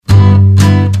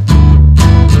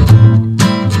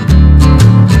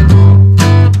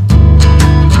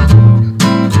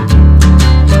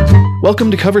Welcome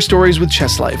to Cover Stories with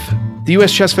Chess Life, the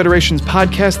U.S. Chess Federation's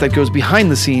podcast that goes behind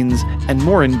the scenes and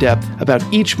more in depth about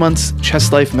each month's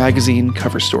Chess Life magazine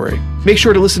cover story. Make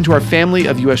sure to listen to our family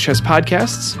of U.S. Chess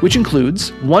podcasts, which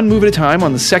includes One Move at a Time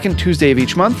on the second Tuesday of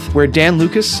each month, where Dan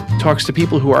Lucas talks to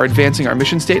people who are advancing our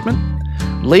mission statement,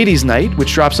 Ladies Night,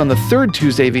 which drops on the third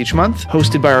Tuesday of each month,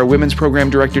 hosted by our women's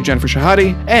program director Jennifer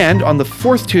Shahade, and on the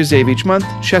fourth Tuesday of each month,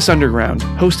 Chess Underground,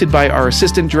 hosted by our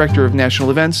assistant director of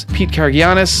national events, Pete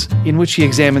Karagianis, in which he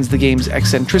examines the game's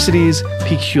eccentricities,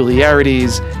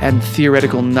 peculiarities, and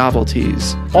theoretical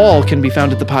novelties. All can be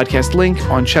found at the podcast link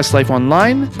on Chess Life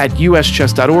Online at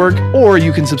uschess.org, or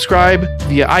you can subscribe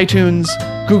via iTunes,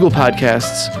 Google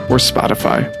Podcasts, or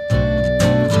Spotify.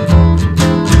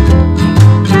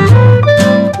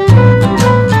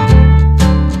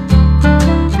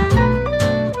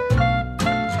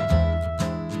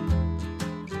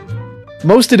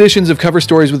 Most editions of Cover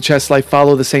Stories with Chess Life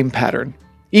follow the same pattern.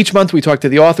 Each month we talk to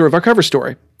the author of our cover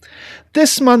story.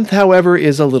 This month, however,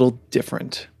 is a little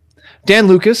different. Dan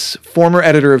Lucas, former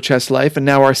editor of Chess Life and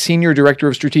now our senior director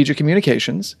of strategic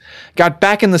communications, got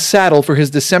back in the saddle for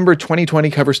his December 2020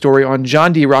 cover story on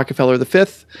John D. Rockefeller V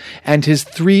and his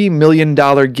 $3 million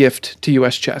gift to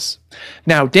U.S. Chess.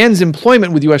 Now, Dan's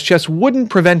employment with U.S. Chess wouldn't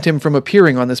prevent him from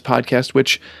appearing on this podcast,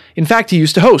 which, in fact, he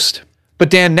used to host. But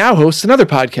Dan now hosts another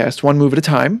podcast, One Move at a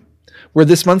Time, where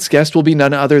this month's guest will be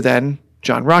none other than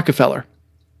John Rockefeller.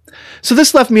 So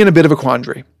this left me in a bit of a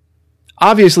quandary.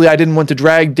 Obviously, I didn't want to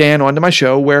drag Dan onto my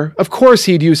show, where, of course,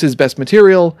 he'd use his best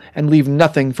material and leave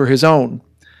nothing for his own.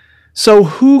 So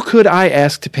who could I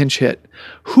ask to pinch hit?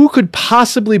 Who could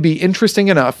possibly be interesting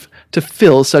enough to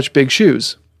fill such big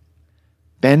shoes?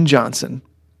 Ben Johnson.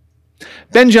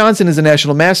 Ben Johnson is a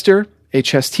national master, a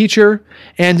chess teacher,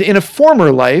 and in a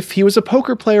former life, he was a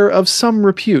poker player of some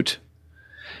repute.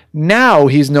 Now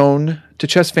he's known to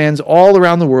chess fans all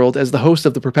around the world as the host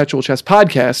of the Perpetual Chess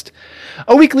Podcast,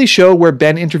 a weekly show where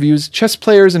Ben interviews chess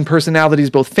players and personalities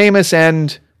both famous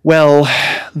and, well,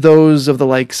 those of the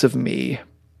likes of me.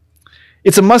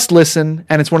 It's a must listen,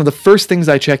 and it's one of the first things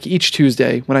I check each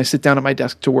Tuesday when I sit down at my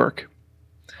desk to work.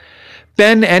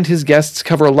 Ben and his guests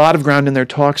cover a lot of ground in their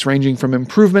talks, ranging from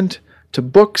improvement to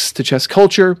books, to chess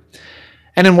culture,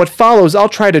 and in what follows, I'll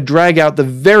try to drag out the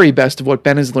very best of what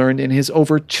Ben has learned in his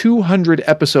over 200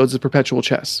 episodes of Perpetual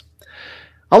Chess.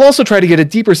 I'll also try to get a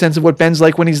deeper sense of what Ben's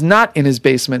like when he's not in his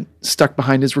basement, stuck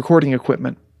behind his recording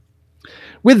equipment.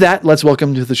 With that, let's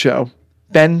welcome to the show.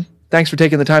 Ben, thanks for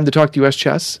taking the time to talk to U.S.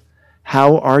 Chess.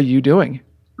 How are you doing?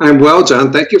 I'm well,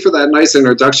 John. Thank you for that nice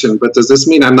introduction, but does this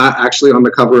mean I'm not actually on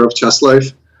the cover of Chess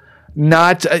Life? We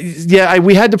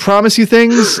had to promise you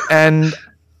things, and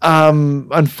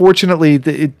unfortunately,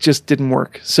 it just didn't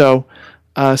work. So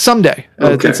someday,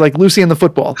 okay. It's like Lucy and the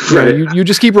football. Right. You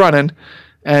just keep running,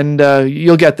 and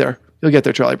you'll get there. You'll get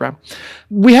there, Charlie Brown.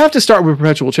 We have to start with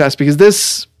Perpetual Chess because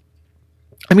this,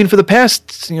 for the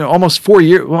past almost 4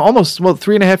 years,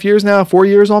 3.5 years now, 4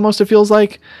 years almost, it feels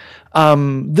like,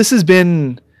 this has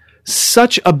been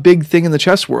such a big thing in the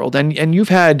chess world, and you've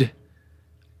had,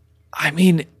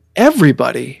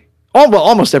 everybody,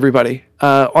 almost everybody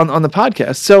on the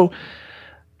podcast. So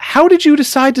how did you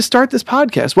decide to start this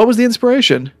podcast? What was the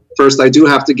inspiration? First, I do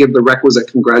have to give the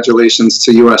requisite congratulations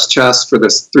to U.S. Chess for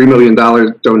this $3 million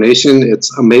donation.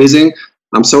 It's amazing.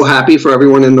 I'm so happy for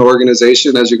everyone in the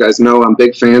organization. As you guys know, I'm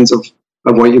big fans of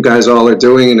what you guys all are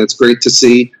doing, and it's great to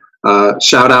see.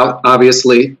 Shout out,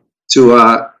 obviously,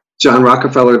 to John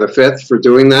Rockefeller V for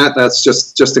doing that. That's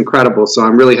just incredible. So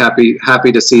I'm really happy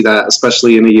to see that,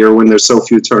 especially in a year when there's so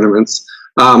few tournaments.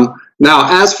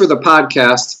 Now, as for the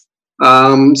podcast,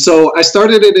 so I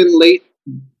started it in late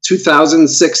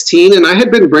 2016, and I had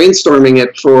been brainstorming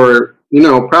it for,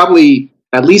 probably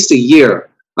at least a year.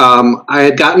 I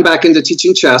had gotten back into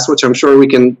teaching chess, which I'm sure we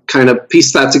can kind of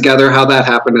piece that together, how that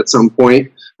happened at some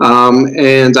point.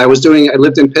 And I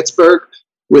lived in Pittsburgh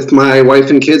with my wife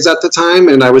and kids at the time,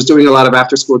 and I was doing a lot of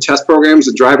after-school chess programs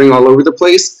and driving all over the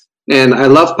place. And I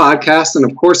love podcasts, and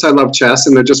of course I love chess,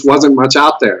 and there just wasn't much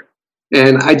out there.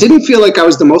 And I didn't feel like I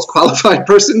was the most qualified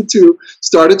person to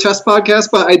start a chess podcast,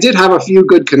 but I did have a few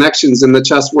good connections in the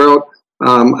chess world.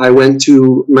 I went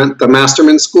to the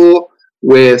Masterman School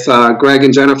with Greg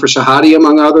and Jennifer Shahade,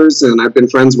 among others, and I've been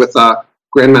friends with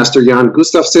Grandmaster Jan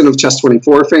Gustafsson of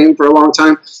Chess24 fame for a long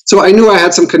time. So I knew I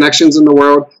had some connections in the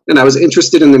world, and I was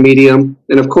interested in the medium.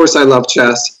 And of course, I love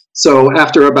chess. So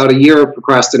after about a year of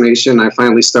procrastination, I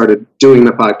finally started doing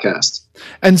the podcast.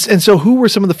 And so who were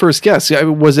some of the first guests?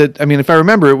 Was it, if I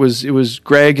remember, it was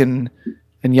Greg and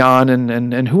Jan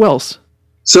and who else?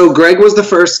 So Greg was the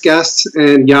first guest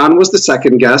and Jan was the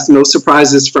second guest. No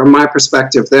surprises from my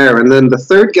perspective there. And then the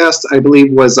third guest, I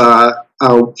believe, was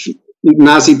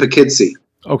Nazi Pakidze.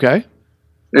 Okay.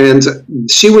 And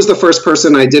she was the first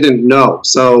person I didn't know.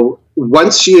 So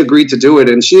once she agreed to do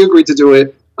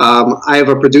it, I have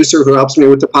a producer who helps me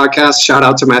with the podcast. Shout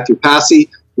out to Matthew Passy,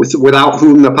 without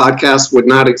whom the podcast would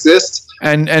not exist.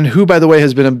 And who, by the way,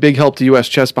 has been a big help to US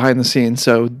Chess behind the scenes.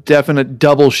 So definite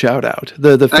double shout out.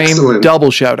 The famed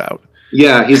double shout out.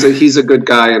 Yeah, he's a good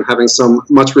guy and having some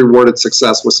much rewarded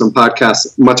success with some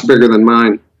podcasts much bigger than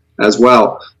mine as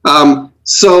well.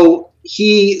 So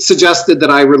he suggested that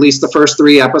I release the first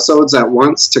 3 episodes at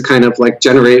once to kind of like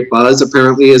generate buzz,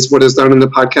 apparently is what is done in the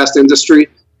podcast industry.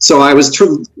 So I was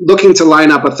looking to line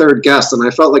up a third guest, and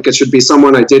I felt like it should be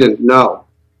someone I didn't know.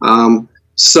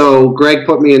 So Greg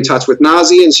put me in touch with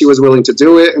Nazi, and she was willing to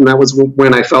do it. And that was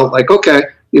when I felt like, okay,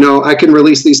 I can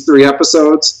release these 3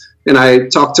 episodes. And I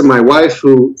talked to my wife,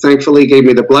 who thankfully gave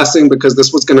me the blessing, because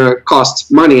this was going to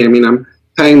cost money. I mean, I'm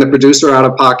paying the producer out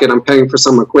of pocket. I'm paying for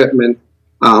some equipment.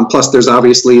 Plus, there's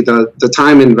obviously the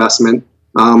time investment.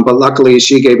 But luckily,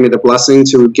 she gave me the blessing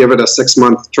to give it a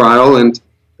 6-month trial. And,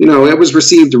 it was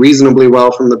received reasonably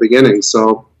well from the beginning.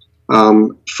 So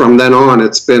from then on,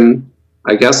 it's been,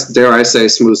 I guess, dare I say,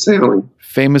 smooth sailing.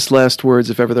 Famous last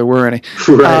words, if ever there were any.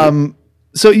 Right.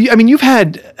 So, you've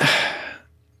had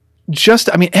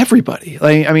everybody.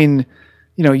 Jan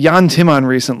Timman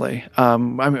recently.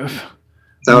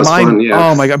 That was fun, yeah.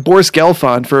 Oh, my God. Boris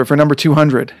Gelfand for number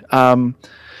 200. And,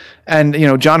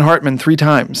 John Hartman 3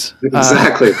 times.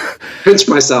 Exactly. Pinch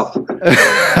myself.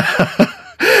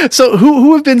 So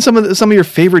who have been some of your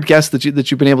favorite guests that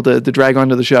you've been able to drag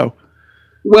onto the show?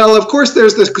 Well, of course,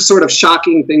 there's the sort of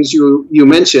shocking things you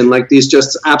mentioned, like these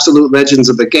just absolute legends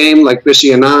of the game, like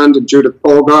Vishy Anand and Judith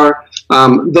Polgar.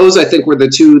 Those, I think, were the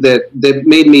 2 that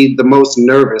made me the most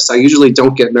nervous. I usually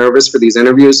don't get nervous for these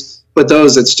interviews, but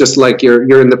those, it's just like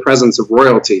you're in the presence of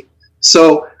royalty.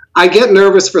 So I get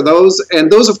nervous for those,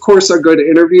 and those, of course, are good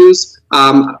interviews.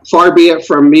 Far be it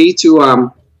from me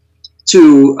to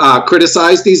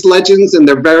criticize these legends, and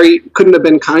couldn't have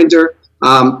been kinder.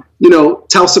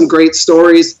 Tell some great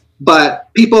stories,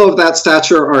 but people of that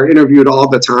stature are interviewed all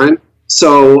the time.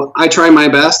 So I try my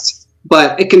best,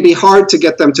 but it can be hard to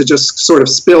get them to just sort of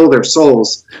spill their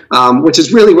souls, which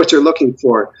is really what you're looking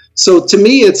for. So to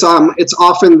me, it's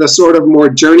often the sort of more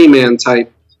journeyman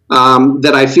type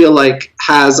that I feel like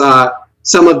has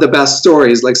some of the best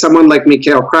stories, like someone like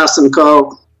Mikhail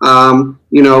Krasenko,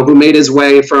 who made his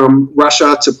way from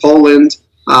Russia to Poland,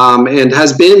 and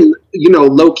has been,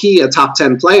 low-key a top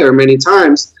 10 player many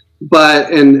times, but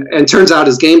and turns out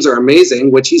his games are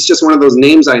amazing, which he's just one of those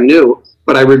names I knew,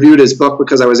 but I reviewed his book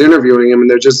because I was interviewing him, and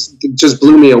they just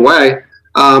blew me away.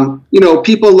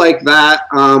 People like that,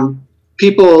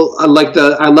 people like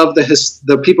I love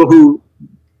the people who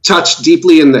touch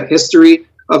deeply in the history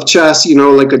of chess,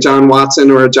 like a John Watson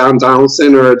or a John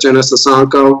Donaldson or a Jenna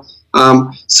Sosonko.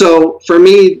 So for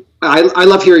me, I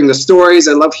love hearing the stories.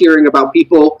 I love hearing about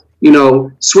people,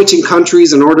 switching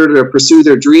countries in order to pursue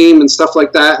their dream and stuff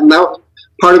like that. And that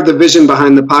part of the vision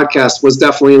behind the podcast was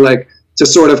definitely like to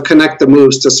sort of connect the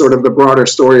moves to sort of the broader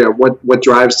story of what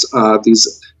drives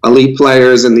these elite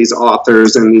players and these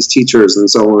authors and these teachers and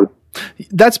so on.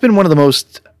 That's been one of the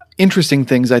most interesting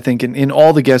things, I think, in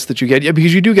all the guests that you get,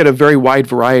 because you do get a very wide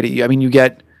variety. I mean, you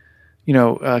get,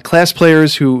 class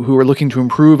players who are looking to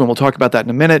improve, and we'll talk about that in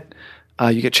a minute.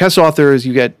 You get chess authors,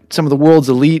 you get some of the world's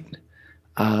elite,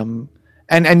 and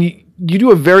you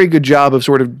do a very good job of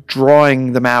sort of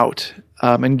drawing them out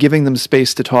and giving them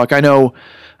space to talk. I know,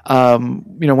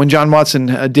 when John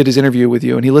Watson did his interview with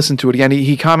you and he listened to it again,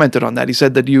 he commented on that. He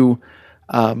said that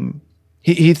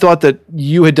he thought that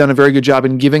you had done a very good job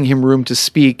in giving him room to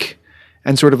speak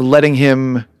and sort of letting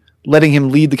him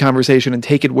lead the conversation and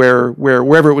take it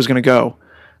wherever it was going to go.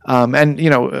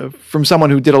 From someone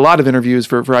who did a lot of interviews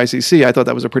for ICC, I thought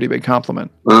that was a pretty big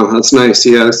compliment. Wow, that's nice.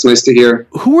 Yeah, it's nice to hear.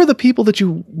 Who are the people that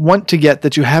you want to get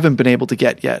that you haven't been able to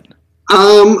get yet?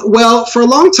 Well, for a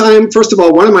long time, first of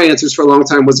all, one of my answers for a long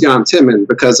time was Jan Timman,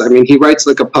 because, he writes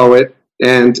like a poet,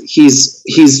 and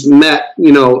he's met,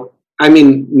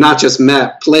 not just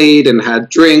met, played and had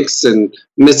drinks and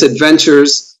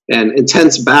misadventures and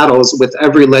intense battles with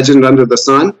every legend under the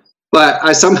sun. But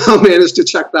I somehow managed to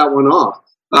check that one off.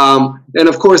 And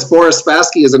of course, Boris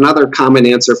Spassky is another common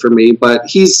answer for me, but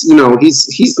he's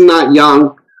not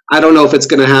young. I don't know if it's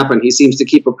going to happen. He seems to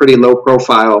keep a pretty low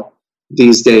profile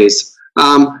these days.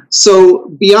 So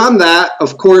beyond that,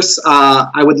 of course,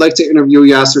 I would like to interview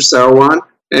Yasser Seirawan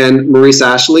and Maurice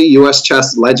Ashley, U.S.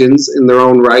 chess legends in their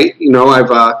own right.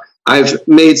 I've I've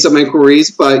made some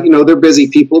inquiries, but they're busy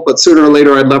people. But sooner or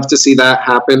later, I'd love to see that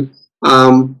happen.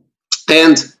 And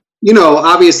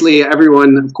obviously,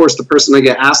 everyone, of course, the person I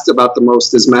get asked about the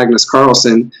most is Magnus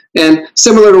Carlsen. And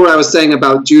similar to what I was saying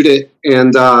about Judith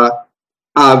and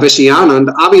Vishy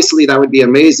Anand, obviously that would be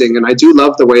amazing. And I do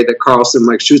love the way that Carlsen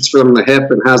shoots from the hip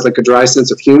and has a dry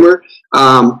sense of humor.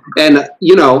 And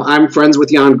I'm friends with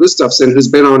Jan Gustafsson, who's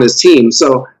been on his team.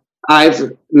 So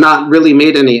I've not really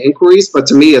made any inquiries, but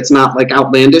to me, it's not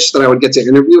outlandish that I would get to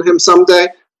interview him someday.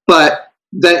 But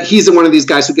that he's one of these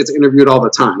guys who gets interviewed all the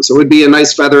time. So it would be a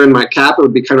nice feather in my cap. It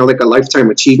would be kind of a lifetime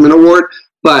achievement award.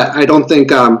 But I don't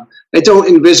think, I don't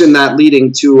envision that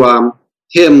leading to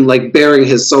him bearing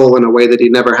his soul in a way that he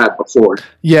never had before.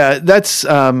 Yeah, that's,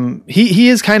 he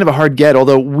is kind of a hard get,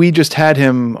 although we just had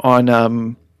him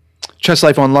on Chess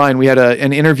Life Online. We had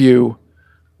an interview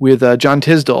with John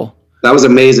Tisdall. That was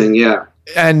amazing, yeah.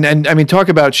 And I mean, talk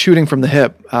about shooting from the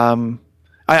hip.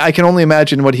 I can only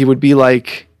imagine what he would be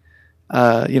like,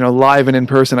 live and in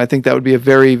person. I think that would be a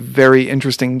very, very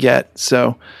interesting get.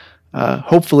 So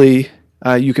hopefully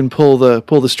you can pull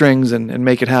the strings and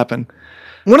make it happen.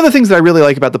 One of the things that I really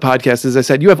like about the podcast is, as I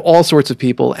said, you have all sorts of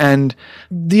people, and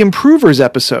the Improvers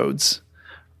episodes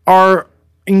are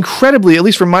incredibly, at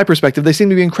least from my perspective, they seem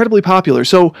to be incredibly popular.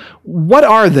 So what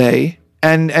are they,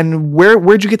 and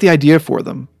where'd you get the idea for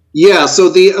them? Yeah, so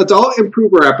the Adult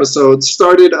Improver episodes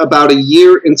started about a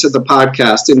year into the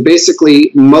podcast, and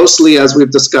basically, mostly as we've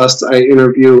discussed, I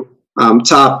interview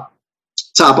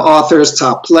top authors,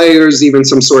 top players, even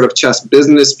some sort of chess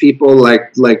business people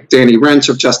like Danny Wrench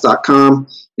of Chess.com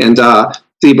and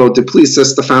Thibaut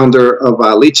Duplessis, the founder of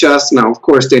Lichess. Now, of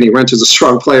course, Danny Wrench is a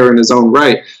strong player in his own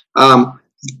right,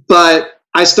 but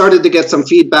I started to get some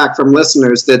feedback from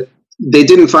listeners that they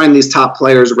didn't find these top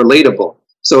players relatable.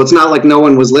 So it's not like no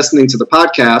one was listening to the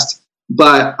podcast,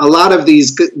 but a lot of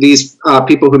these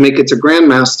people who make it to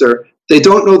Grandmaster, they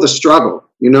don't know the struggle,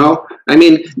 I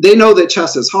mean, they know that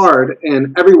chess is hard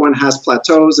and everyone has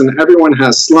plateaus and everyone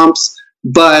has slumps,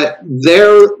 but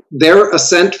their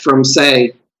ascent from,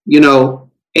 say,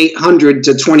 800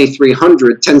 to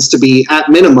 2300 tends to be, at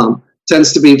minimum,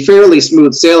 fairly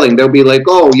smooth sailing. They'll be like,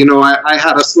 oh, I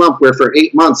had a slump where for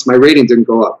 8 months my rating didn't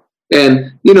go up.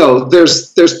 And,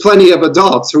 there's plenty of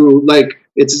adults who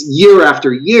it's year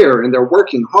after year and they're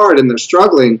working hard and they're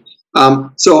struggling.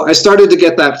 So I started to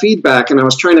get that feedback and I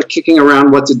was trying to kicking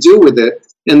around what to do with it.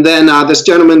 And then this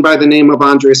gentleman by the name of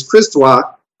Andres Kristois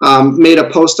made a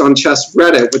post on Chess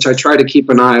Reddit, which I try to keep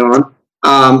an eye on,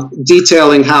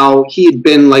 detailing how he'd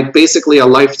been basically a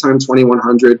lifetime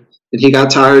 2100 and he got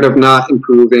tired of not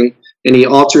improving and he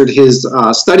altered his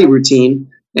study routine.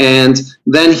 And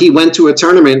then he went to a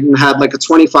tournament and had a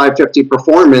 25-50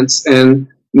 performance and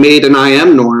made an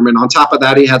IM norm. And on top of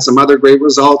that, he had some other great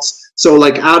results. So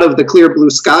out of the clear blue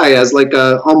sky, as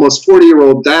a almost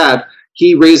 40-year-old dad,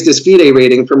 he raised his FIDE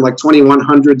rating from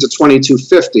 2100 to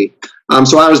 2250.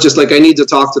 So I was just I need to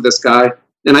talk to this guy.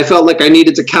 And I felt I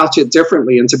needed to couch it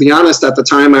differently. And to be honest, at the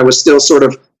time, I was still sort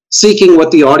of seeking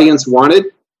what the audience wanted.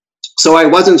 So I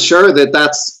wasn't sure that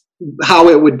that's how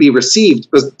it would be received.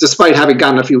 But despite having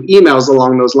gotten a few emails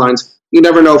along those lines, you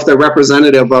never know if they're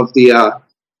representative of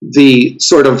the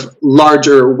sort of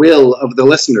larger will of the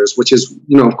listeners, which is,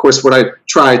 of course, what I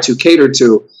try to cater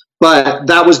to. But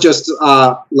that was just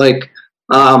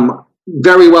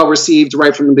very well received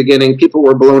right from the beginning. People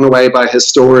were blown away by his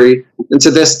story. And to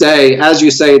this day, as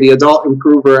you say, the Adult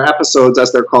Improver episodes,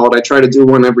 as they're called, I try to do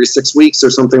one every 6 weeks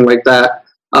or something like that,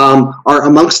 are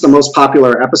amongst the most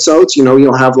popular episodes.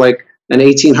 You'll have an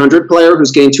 1800 player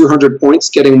who's gained 200 points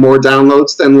getting more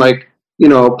downloads than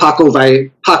Paco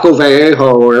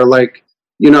Vallejo or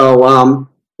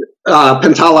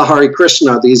Pantala Hari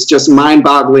Krishna, these just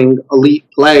mind-boggling elite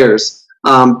players,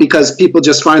 because people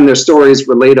just find their stories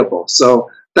relatable. So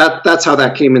that's how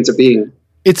that came into being.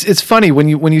 It's funny when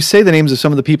you say the names of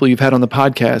some of the people you've had on the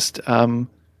podcast.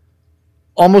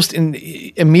 Almost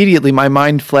immediately, my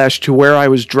mind flashed to where I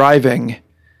was driving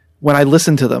when I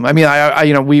listened to them. I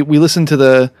mean, we listened to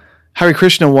the Hari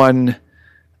Krishna one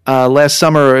last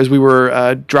summer as we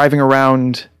were driving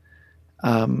around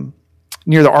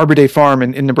near the Arbor Day Farm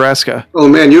in Nebraska. Oh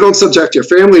man, you don't subject your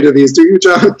family to these, do you,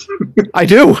 John? I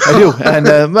do, and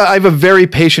I have a very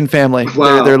patient family.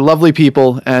 Wow. They're lovely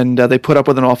people, and they put up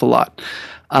with an awful lot.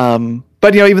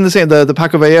 But even the same, the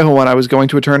Paco Vallejo one, I was going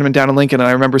to a tournament down in Lincoln, and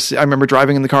I remember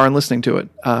driving in the car and listening to it.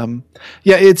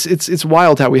 It's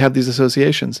wild how we have these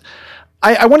associations.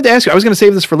 I wanted to ask you, I was going to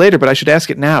save this for later, but I should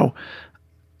ask it now.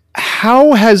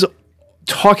 How has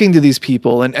talking to these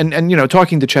people and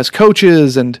talking to chess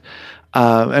coaches and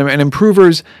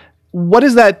improvers, what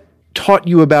has that taught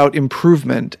you about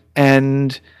improvement?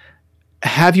 and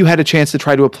have you had a chance to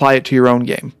try to apply it to your own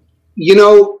game? You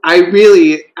know, I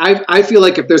feel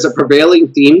like if there's a prevailing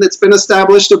theme that's been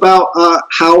established about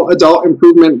how adult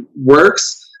improvement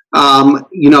works,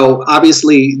 you know,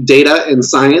 obviously data and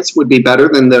science would be better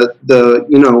than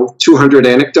the 200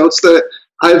 anecdotes that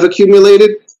I've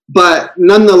accumulated. But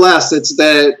nonetheless, it's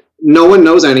that no one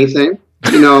knows anything,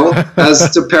 you know,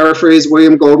 as to paraphrase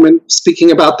William Goldman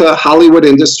speaking about the Hollywood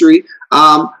industry,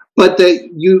 but that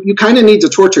you kind of need to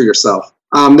torture yourself.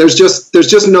 There's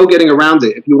just no getting around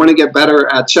it. If you want to get better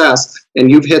at chess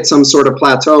and you've hit some sort of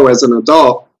plateau as an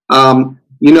adult, doing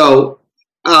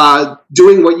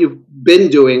what you've been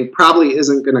doing probably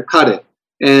isn't going to cut it.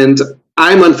 And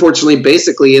I'm unfortunately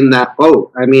basically in that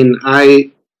boat. I mean, my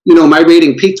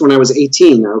rating peaked when I was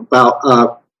 18, about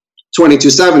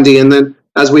 2270. And then,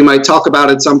 as we might talk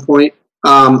about at some point,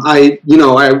 I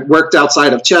worked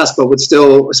outside of chess, but would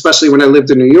still, especially when I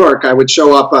lived in New York, I would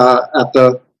show up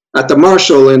at the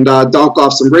Marshall and donk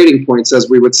off some rating points, as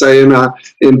we would say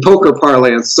in poker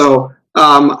parlance. So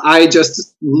I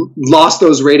just lost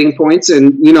those rating points,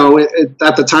 and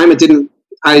at the time, it didn't.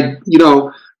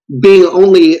 Being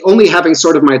only having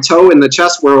sort of my toe in the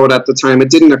chess world at the time, it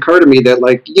didn't occur to me that,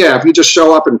 like, yeah, if you just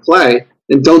show up and play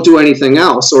and don't do anything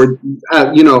else, or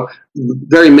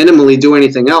very minimally do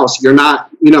anything else, you're not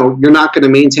going to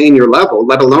maintain your level,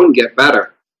 let alone get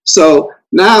better. So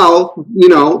now,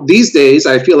 these days,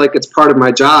 I feel like it's part of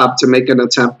my job to make an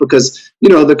attempt, because,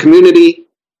 the community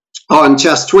on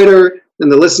chess Twitter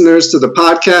and the listeners to the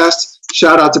podcast,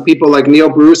 shout out to people like Neil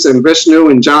Bruce and Vishnu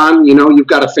and John, you've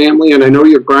got a family, and I know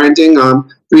you're grinding on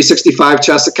 365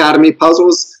 Chess Academy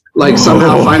puzzles, like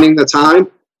somehow finding the time.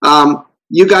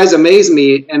 You guys amaze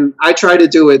me, and I try to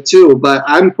do it too, but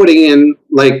I'm putting in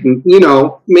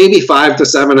maybe 5 to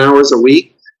 7 hours a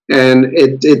week. And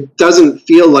it doesn't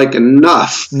feel like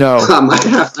enough. No,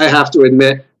 I have to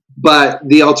admit. But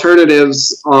the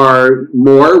alternatives are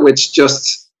more, which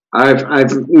just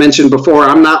I've mentioned before.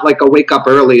 I'm not like a wake up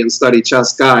early and study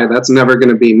chess guy. That's never going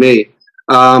to be me.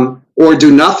 Or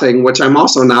do nothing, which I'm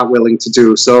also not willing to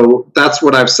do. So that's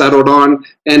what I've settled on.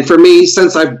 And for me,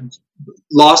 since I've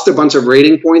lost a bunch of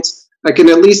rating points, I can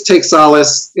at least take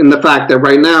solace in the fact that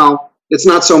right now it's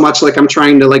not so much like I'm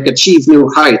trying to achieve new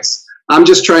heights. I'm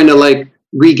just trying to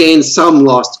regain some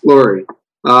lost glory.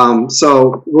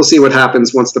 So we'll see what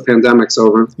happens once the pandemic's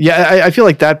over. Yeah, I feel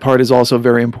like that part is also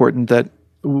very important, that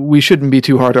we shouldn't be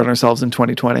too hard on ourselves in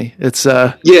 2020. It's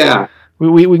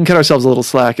we can cut ourselves a little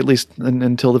slack, at least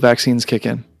until the vaccines kick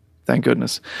in. Thank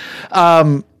goodness.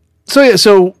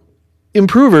 So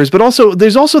improvers, but also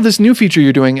there's also this new feature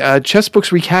you're doing, chess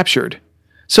books recaptured.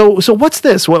 So what's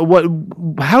this?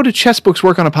 How do chess books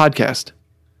work on a podcast?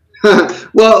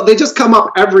 Well, they just come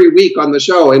up every week on the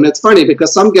show, and it's funny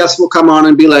because some guests will come on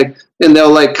and be like, and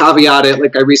they'll caveat it.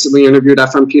 Like, I recently interviewed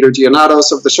FM Peter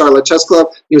Giannatos of the Charlotte Chess Club.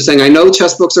 He was saying, I know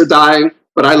chess books are dying,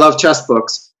 but I love chess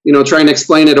books, trying to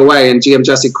explain it away. And GM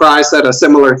Jesse Cry said a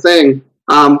similar thing.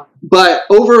 But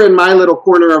over in my little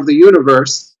corner of the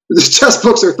universe, the chess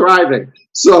books are thriving.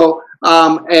 So,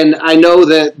 and I know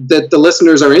that the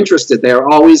listeners are interested. They are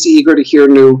always eager to hear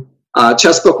new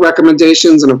chess book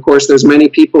recommendations. And of course, there's many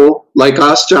people like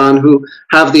us, John, who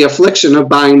have the affliction of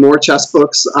buying more chess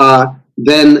books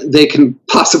than they can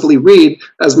possibly read,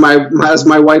 as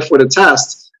my wife would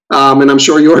attest. And I'm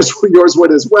sure yours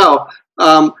would as well.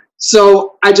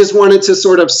 So I just wanted to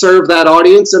sort of serve that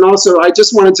audience. And also, I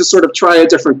just wanted to sort of try a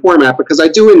different format, because I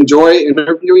do enjoy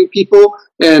interviewing people.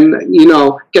 And,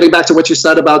 getting back to what you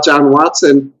said about John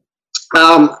Watson,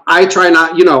 I try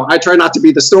not to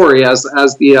be the story, as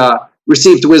the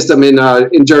received wisdom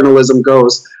in journalism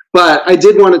goes. But I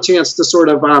did want a chance to sort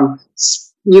of,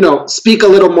 speak a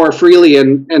little more freely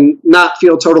and not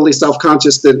feel totally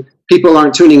self-conscious that people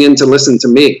aren't tuning in to listen to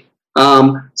me.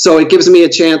 So it gives me a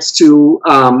chance to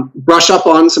brush up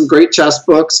on some great chess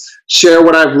books, share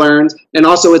what I've learned, and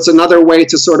also it's another way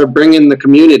to sort of bring in the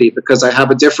community, because I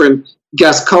have a different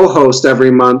guest co-host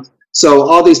every month. So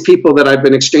all these people that I've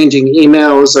been exchanging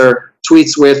emails or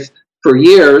tweets with for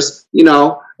years,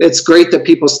 it's great that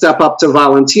people step up to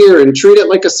volunteer and treat it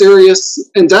like a serious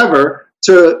endeavor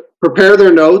to prepare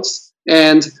their notes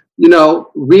and,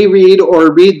 reread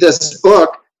or read this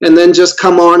book, and then just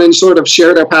come on and sort of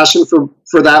share their passion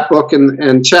for that book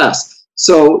and chess.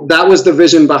 So that was the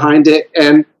vision behind it.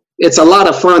 And it's a lot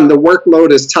of fun. The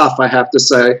workload is tough, I have to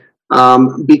say,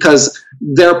 because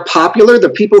they're popular. The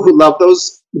people who love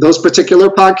those particular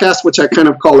podcasts, which I kind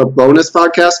of call a bonus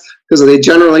podcast, because they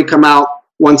generally come out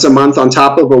once a month on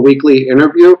top of a weekly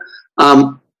interview.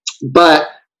 But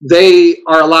they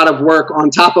are a lot of work on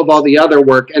top of all the other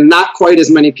work, and not quite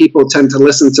as many people tend to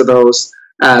listen to those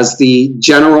as the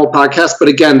general podcast, but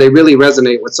again, they really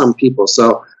resonate with some people.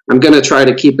 So I'm going to try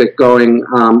to keep it going.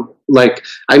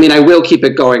 I will keep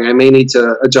it going. I may need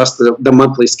to adjust the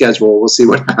monthly schedule. We'll see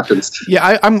what happens.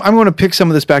 Yeah, I'm going to pick some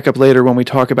of this back up later when we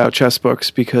talk about chess books,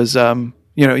 because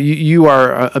you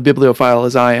are a bibliophile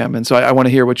as I am, and so I want to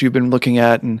hear what you've been looking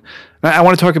at, and I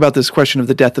want to talk about this question of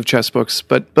the death of chess books.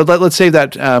 But let's save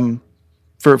that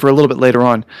for a little bit later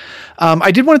on. I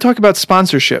did want to talk about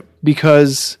sponsorship,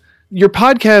 because your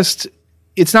podcast,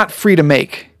 it's not free to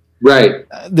make. Right.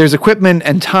 There's equipment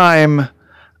and time.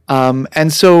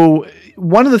 And so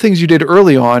one of the things you did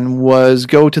early on was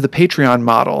go to the Patreon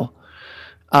model.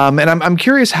 And I'm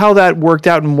curious how that worked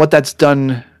out and what that's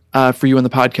done for you in the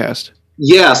podcast.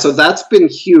 Yeah, so that's been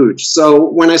huge. So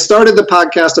when I started the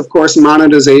podcast, of course,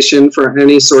 monetization for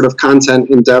any sort of content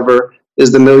endeavor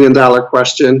is the $1 million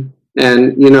question.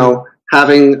 And,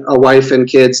 having a wife and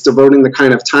kids, devoting the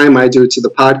kind of time I do to the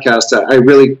podcast, I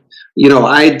really,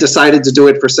 I decided to do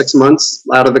it for 6 months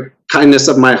out of the kindness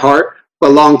of my heart.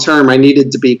 But long term, I needed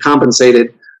to be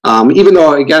compensated, even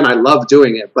though, again, I love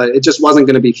doing it, but it just wasn't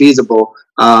going to be feasible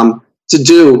to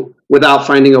do without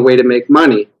finding a way to make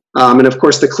money. And of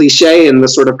course, the cliche in the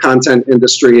sort of content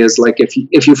industry is like,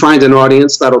 if you find an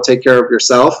audience, that'll take care of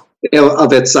itself.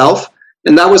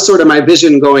 And that was sort of my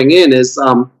vision going in, is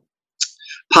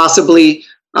possibly,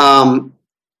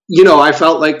 I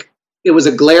felt like it was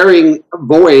a glaring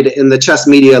void in the chess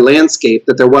media landscape,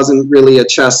 that there wasn't really a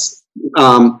chess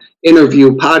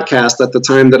interview podcast at the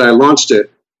time that I launched it.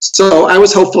 So I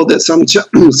was hopeful that some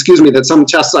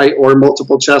chess site or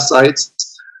multiple chess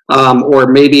sites, or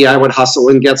maybe I would hustle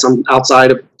and get some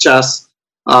outside of chess,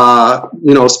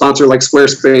 sponsor like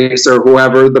Squarespace or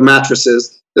whoever, the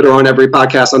mattresses that are on every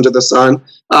podcast under the sun.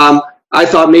 I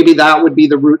thought maybe that would be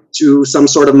the route to some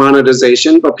sort of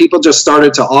monetization, but people just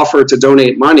started to offer to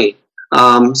donate money.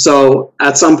 So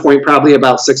at some point, probably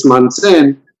about 6 months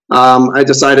in, I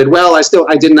decided,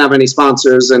 I didn't have any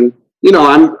sponsors, and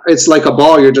it's like a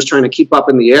ball you're just trying to keep up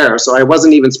in the air. So I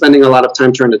wasn't even spending a lot of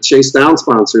time trying to chase down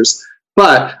sponsors,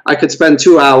 but I could spend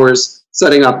 2 hours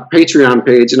setting up a Patreon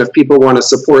page, and if people want to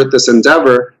support this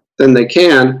endeavor, then they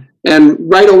can. And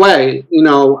right away,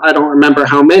 I don't remember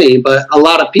how many, but a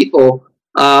lot of people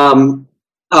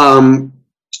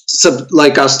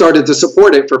started to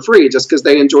support it for free just because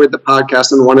they enjoyed the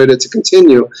podcast and wanted it to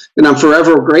continue. And I'm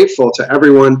forever grateful to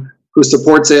everyone who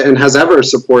supports it and has ever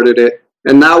supported it.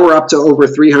 And now we're up to over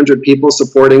 300 people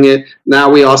supporting it.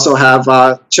 Now we also have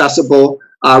Chessable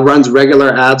runs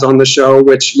regular ads on the show,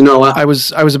 which, I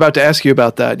was about to ask you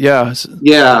about that. Yeah.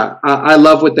 Yeah. I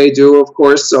love what they do, of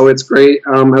course. So it's great.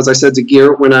 As I said to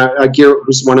Geert, Geert,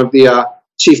 who's one of the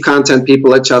chief content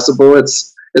people at Chessable,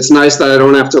 it's nice that I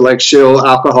don't have to shill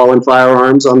alcohol and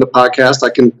firearms on the podcast. I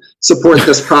can support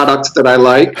this product that I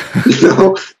like,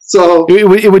 So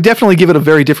it would definitely give it a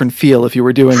very different feel if you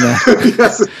were doing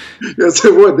that. yes,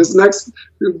 it would.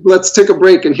 Let's take a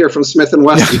break and hear from Smith &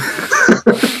 Wesson.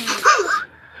 Yeah.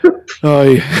 Oh,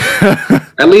 yeah.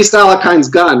 At least Alekine's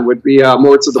gun would be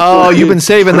more to the point. Oh, you've been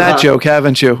saving that joke,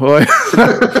 haven't you?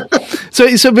 So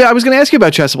I was going to ask you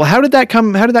about Chessable. How did that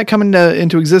come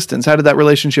into existence? How did that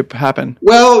relationship happen?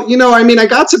 Well, I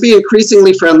got to be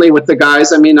increasingly friendly with the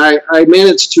guys. I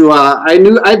managed to.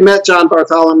 I'd met John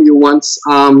Bartholomew once.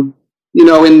 In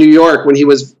New York when he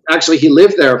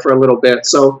lived there for a little bit.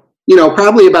 So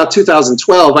probably about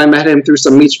 2012, I met him through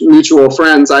some mutual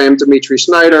friends. I am Dimitri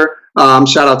Schneider.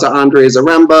 Shout out to Andre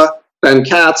Zaremba, Ben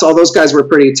Katz. All those guys were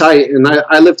pretty tight, and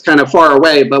I lived kind of far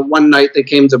away. But one night they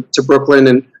came to Brooklyn,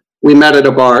 and we met at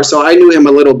a bar. So I knew him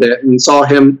a little bit and saw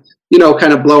him,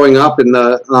 kind of blowing up in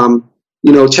the,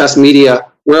 chess media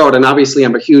world. And obviously,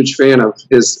 I'm a huge fan of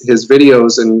his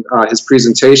videos and his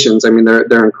presentations.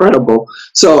 They're incredible.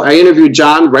 So I interviewed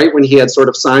John right when he had sort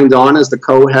of signed on as the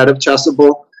co-head of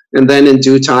Chessable. And then in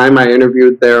due time, I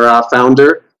interviewed their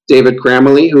founder, David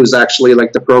Cramley, who's actually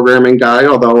the programming guy,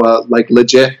 although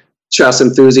legit chess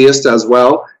enthusiast as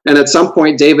well. And at some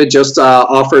point, David just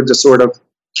offered to sort of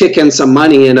kick in some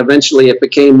money, and eventually it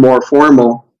became more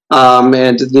formal.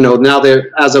 And now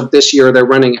as of this year, they're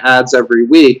running ads every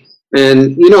week,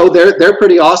 and they're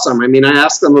pretty awesome. I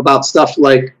asked them about stuff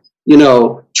like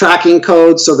tracking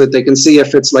codes so that they can see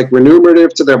if it's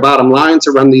remunerative to their bottom line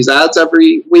to run these ads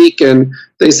every week. And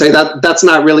they say that that's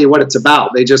not really what it's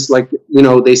about. They just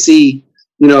they see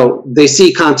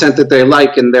content that they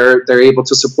like, and they're able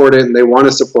to support it, and they want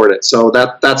to support it. So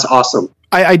that's awesome.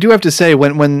 I do have to say,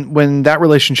 when that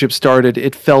relationship started,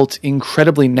 it felt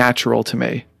incredibly natural to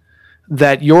me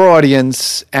that your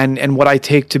audience and what I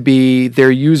take to be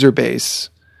their user base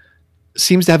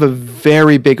seems to have a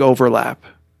very big overlap.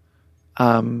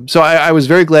 So I was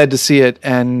very glad to see it,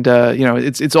 and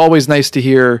it's always nice to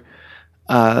hear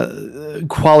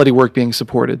quality work being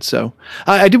supported. So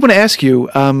I did want to ask you,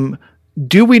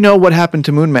 do we know what happened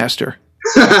to Moonmaster?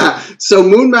 So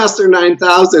Moonmaster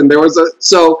 9000,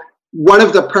 one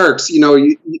of the perks,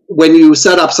 when you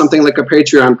set up something like a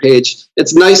Patreon page,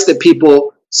 it's nice that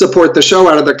people support the show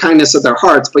out of the kindness of their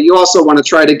hearts, but you also want to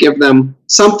try to give them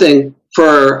something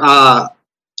for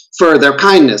their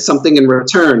kindness, something in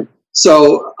return.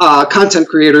 So content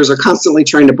creators are constantly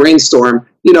trying to brainstorm.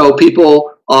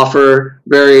 People offer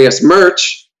various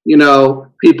merch.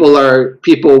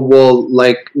 People will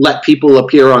let people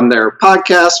appear on their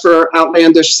podcast for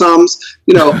outlandish sums.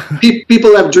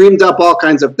 People have dreamed up all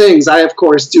kinds of things. I, of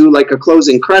course, do like a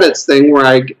closing credits thing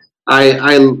where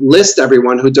I list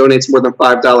everyone who donates more than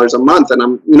 $5 a month, and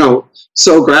I'm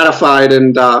so gratified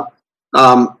and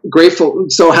grateful,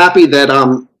 so happy that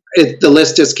the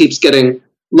list just keeps getting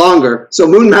longer. So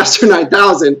Moonmaster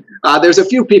 9000, there's a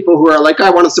few people who are like, I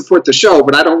want to support the show,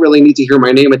 but I don't really need to hear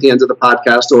my name at the end of the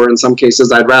podcast, or in some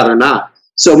cases, I'd rather not.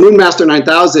 So Moonmaster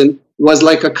 9000 was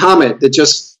like a comet that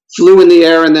just flew in the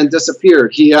air and then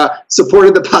disappeared. He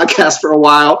supported the podcast for a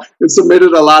while and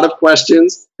submitted a lot of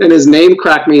questions, and his name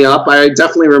cracked me up. I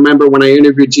definitely remember when I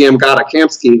interviewed GM Gada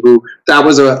Kamsky, that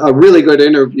was a really good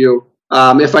interview.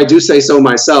 If I do say so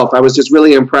myself, I was just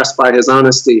really impressed by his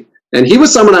honesty. And he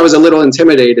was someone I was a little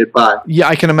intimidated by. Yeah,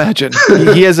 I can imagine.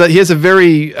 He has a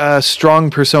very strong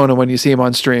persona when you see him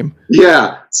on stream.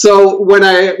 Yeah. So when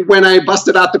I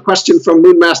busted out the question from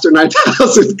Moonmaster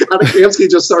 9000, Gada Kamsky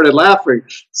just started laughing.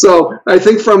 So I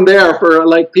think from there, for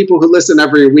like people who listen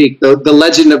every week, the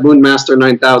legend of Moonmaster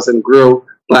 9000 grew.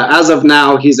 But as of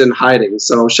now, he's in hiding.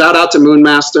 So shout out to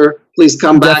Moonmaster. Please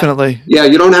come back. Definitely. Yeah,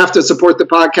 you don't have to support the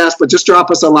podcast, but just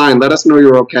drop us a line. Let us know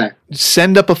you're okay.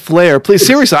 Send up a flare, please.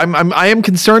 Seriously, I am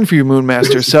concerned for you,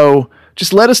 Moonmaster. So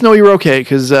just let us know you're okay,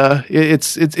 because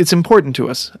it's important to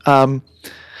us.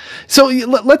 So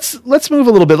let's move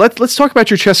a little bit. Let's talk about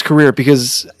your chess career,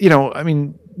 because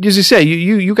as you say,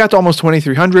 you got to almost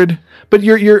 2,300, but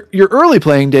your early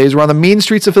playing days were on the mean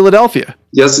streets of Philadelphia.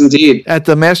 Yes, indeed. At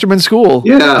the Masterman School.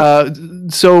 Yeah.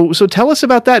 So tell us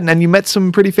about that, and then you met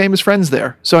some pretty famous friends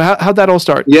there. So how'd that all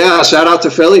start? Yeah, shout out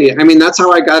to Philly. I mean, that's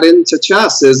how I got into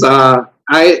chess. Is I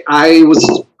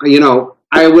was,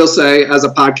 I will say, as a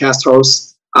podcast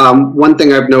host, one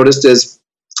thing I've noticed is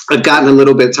I've gotten a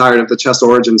little bit tired of the chess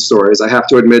origin stories. I have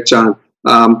to admit, John.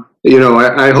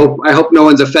 I hope no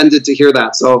one's offended to hear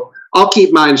that. So I'll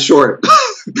keep mine short.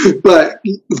 But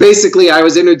basically, I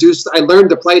learned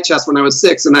to play chess when I was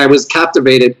 6, and I was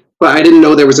captivated, but I didn't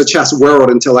know there was a chess world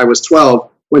until I was 12,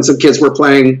 when some kids were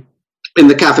playing in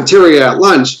the cafeteria at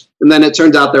lunch. And then it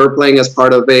turned out they were playing as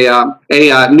part of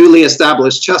a newly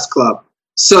established chess club.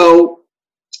 So,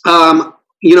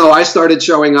 I started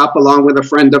showing up along with a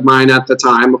friend of mine at the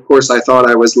time. Of course, I thought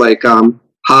I was like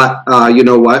hot,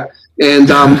 and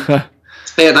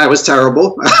and I was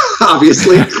terrible,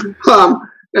 obviously.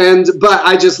 But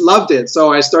I just loved it.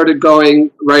 So I started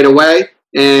going right away.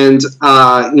 And,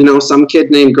 some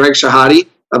kid named Greg Shahade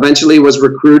eventually was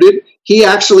recruited. He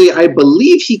actually, I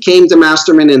believe he came to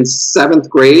Masterman in 7th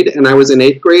grade, and I was in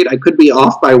 8th grade. I could be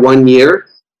off by 1 year.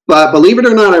 But believe it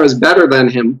or not, I was better than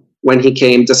him when he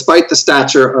came, despite the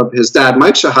stature of his dad,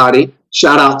 Mike Shahade.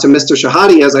 Shout out to Mr.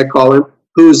 Shahade, as I call him,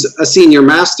 who's a senior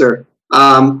master.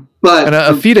 But and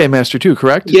a FIDE master too,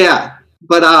 correct? Yeah.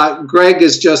 But Greg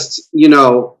is just,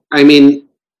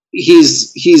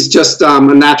 he's just a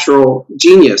natural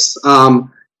genius.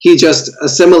 He just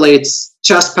assimilates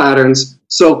chess patterns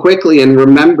so quickly and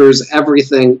remembers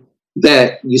everything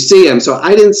that you see him. So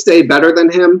I didn't stay better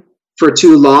than him for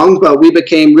too long, but we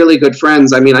became really good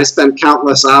friends. I mean, I spent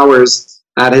countless hours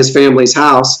at his family's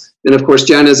house. And of course,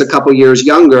 Jen is a couple years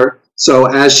younger. So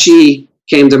as she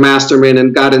came to Masterman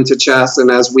and got into chess, and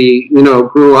as we,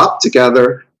 grew up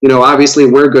together, obviously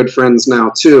we're good friends now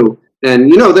too.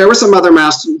 And, there were some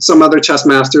other chess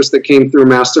masters that came through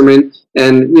Masterman.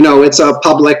 And, it's a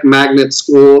public magnet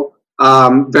school,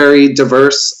 very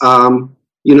diverse,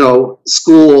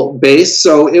 school base.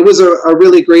 So it was a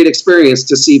really great experience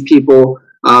to see people,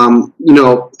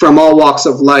 from all walks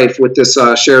of life with this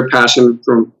shared passion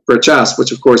for chess,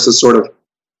 which of course is sort of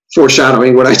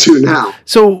foreshadowing what I do now.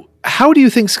 So how do you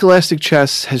think Scholastic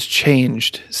Chess has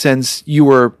changed since you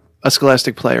were a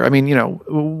Scholastic player? I mean,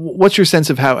 what's your sense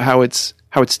of how it's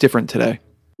different today?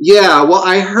 Yeah, well,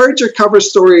 I heard your cover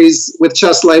stories with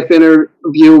Chess Life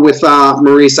interview with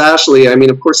Maurice Ashley. I mean,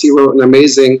 of course, he wrote an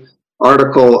amazing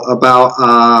article about,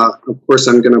 of course,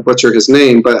 I'm going to butcher his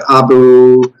name, but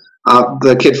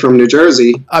the kid from New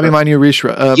Jersey. Abhimanyu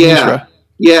Mishra.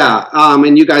 Yeah,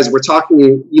 and you guys were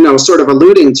talking, sort of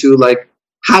alluding to, like,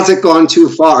 has it gone too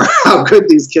far? How good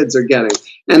these kids are getting.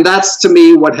 And that's, to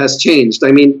me, what has changed.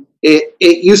 I mean,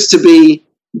 it used to be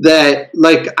that,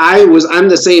 like, I'm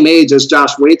the same age as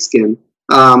Josh Waitzkin,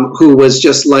 who was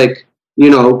just like,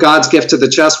 God's gift to the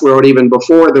chess world even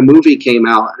before the movie came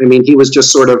out. I mean, he was just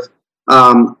sort of,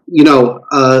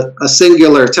 a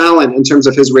singular talent in terms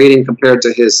of his rating compared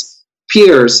to his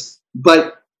peers.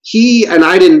 But he, and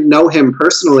I didn't know him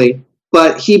personally,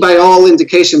 but he, by all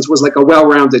indications, was like a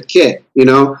well-rounded kid,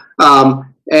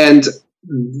 and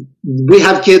we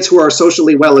have kids who are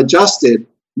socially well-adjusted,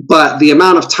 but the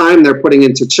amount of time they're putting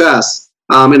into chess,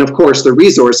 and of course the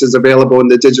resources available in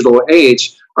the digital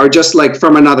age, are just like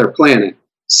from another planet.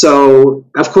 So,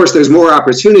 of course, there's more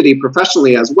opportunity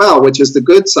professionally as well, which is the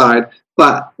good side.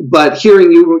 But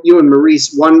hearing you and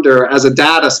Maurice wonder, as a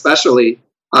dad especially,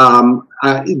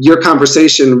 your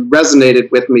conversation resonated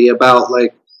with me about,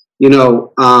 like,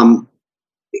 to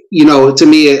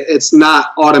me, it's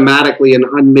not automatically an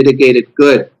unmitigated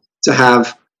good to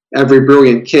have every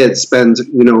brilliant kid spend,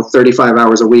 35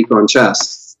 hours a week on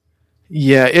chess.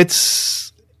 Yeah,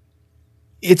 it's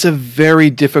a very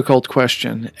difficult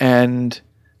question. And,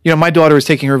 my daughter is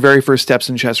taking her very first steps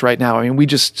in chess right now. I mean, we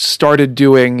just started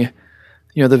doing,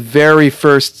 the very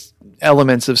first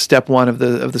elements of step one of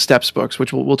the steps books,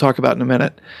 which we'll talk about in a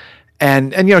minute.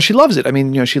 And she loves it. I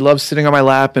mean, she loves sitting on my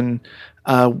lap, and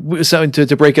so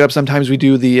to break it up, sometimes we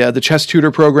do the chess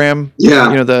tutor program.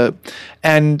 Yeah.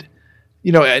 And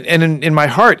in my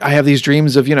heart, I have these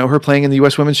dreams of, her playing in the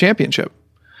U.S. Women's Championship.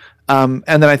 And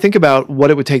then I think about what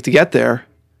it would take to get there.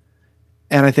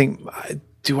 And I think,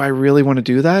 do I really want to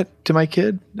do that to my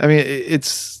kid? I mean,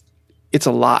 it's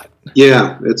a lot.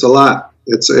 Yeah, it's a lot.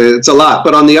 It's a lot.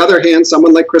 But on the other hand,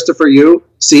 someone like Christopher Yu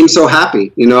seems so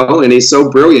happy, and he's so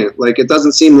brilliant. Like, it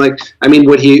doesn't seem like, I mean,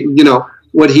 would he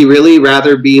really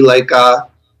rather be like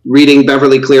reading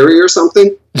Beverly Cleary or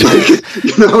something? Like,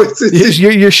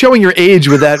 you're showing your age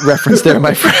with that reference there,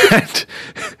 my friend.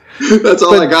 That's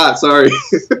all I got. Sorry.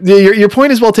 Your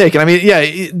point is well taken. I mean,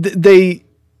 yeah, they,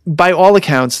 by all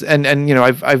accounts, and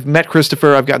I've met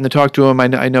Christopher. I've gotten to talk to him. I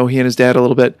know he and his dad a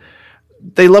little bit.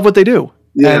 They love what they do.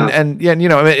 Yeah. And I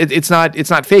mean, it's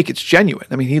not fake. It's genuine.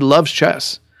 I mean, he loves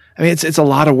chess. I mean, it's a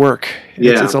lot of work.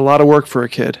 It's a lot of work for a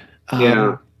kid.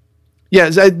 Yeah.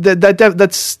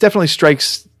 That's definitely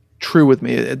strikes true with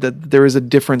me, that there is a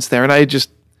difference there. And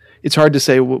it's hard to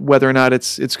say whether or not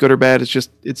it's good or bad.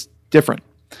 It's different.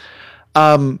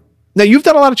 Now, you've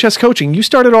done a lot of chess coaching. You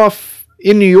started off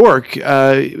in New York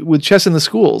with Chess in the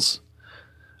Schools,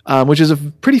 which is a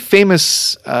pretty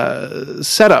famous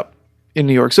setup in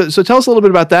New York. So tell us a little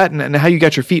bit about that and how you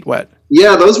got your feet wet.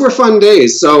 Yeah, those were fun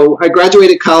days. So I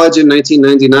graduated college in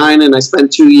 1999, and I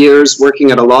spent 2 years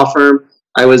working at a law firm.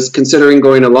 I was considering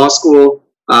going to law school,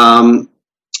 and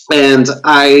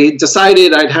I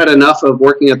decided I'd had enough of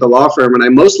working at the law firm, and I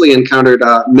mostly encountered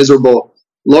miserable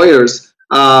lawyers.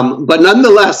 But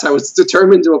nonetheless, I was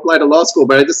determined to apply to law school.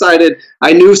 But I decided,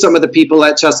 I knew some of the people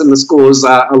at Chess in the Schools.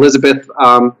 Elizabeth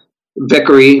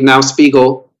Vickery, now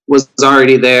Spiegel, was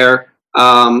already there.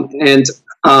 And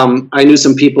I knew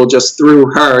some people just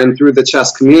through her and through the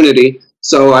chess community.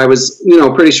 So I was,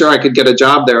 pretty sure I could get a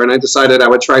job there. And I decided I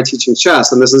would try teaching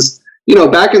chess. And this is,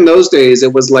 back in those days,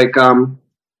 it was like,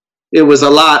 it was a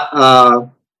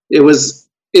lot, it was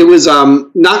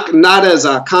not as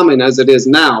common as it is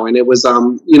now. And it was,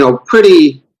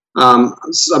 pretty, I'm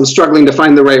struggling to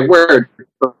find the right word,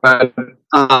 but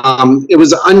it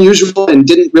was unusual and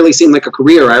didn't really seem like a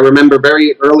career. I remember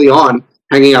very early on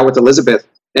hanging out with Elizabeth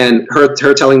and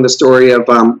her telling the story of,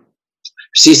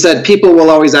 she said, people will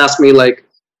always ask me, like,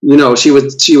 she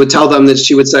would tell them that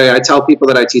she would say, I tell people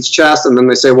that I teach chess. And then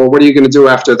they say, well, what are you going to do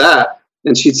after that?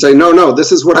 And she'd say, no,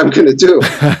 this is what I'm going to do.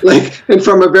 And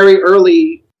from a very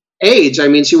early age, I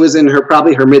mean, she was in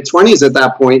probably her mid-20s at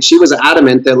that point. She was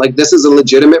adamant that, like, this is a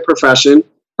legitimate profession,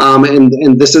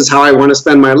 and this is how I want to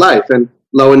spend my life. And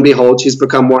lo and behold, she's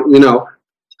become one,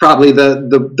 probably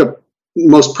the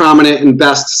most prominent and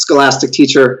best scholastic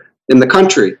teacher in the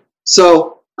country.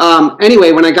 So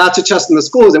anyway, when I got to Chess in the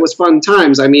Schools, it was fun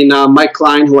times. I mean, Mike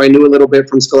Klein, who I knew a little bit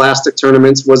from scholastic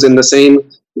tournaments, was in the same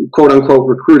quote-unquote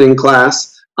recruiting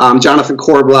class. Jonathan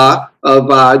Corblaw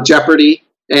of Jeopardy!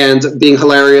 And Being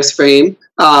Hilarious fame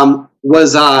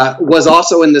was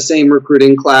also in the same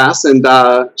recruiting class. And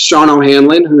Sean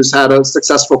O'Hanlon, who's had a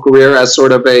successful career as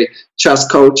sort of a chess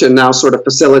coach and now sort of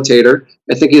facilitator,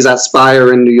 I think he's at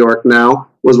Spire in New York now,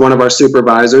 was one of our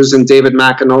supervisors. And David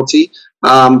McAnulty,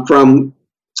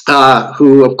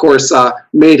 who of course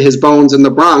made his bones in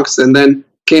the Bronx and then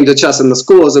came to chess in the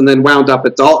schools and then wound up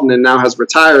at Dalton and now has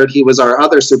retired. He was our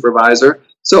other supervisor.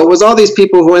 So it was all these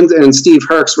people who, and Steve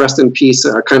Herx, rest in peace,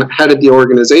 kind of headed the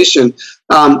organization.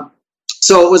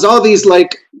 So it was all these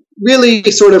like really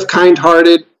sort of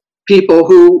kind-hearted people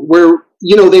who were,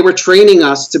 they were training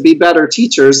us to be better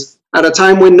teachers at a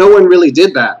time when no one really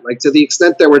did that. Like, to the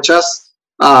extent there were chess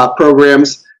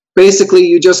programs, basically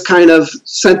you just kind of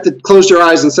closed your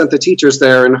eyes and sent the teachers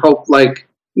there and hoped like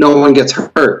no one gets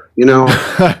hurt, and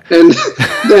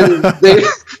then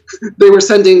they were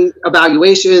sending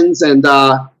evaluations and,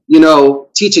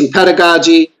 teaching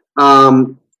pedagogy.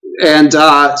 So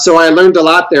I learned a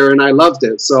lot there and I loved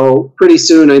it. So pretty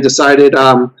soon I decided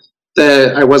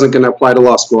that I wasn't going to apply to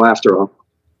law school after all.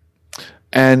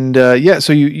 And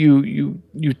so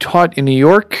you taught in New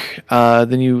York,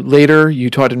 then you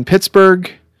taught in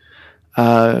Pittsburgh,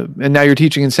 and now you're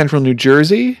teaching in Central New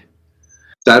Jersey.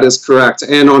 That is correct,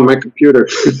 and on my computer.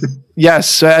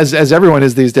 Yes, as everyone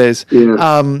is these days.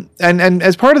 Yeah. And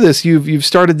as part of this, you've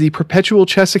started the Perpetual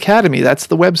Chess Academy. That's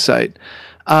the website.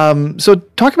 So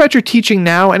talk about your teaching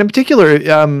now, and in particular,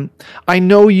 I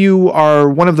know you are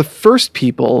one of the first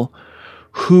people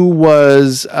who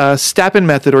was Stappen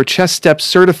Method or Chess Steps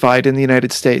certified in the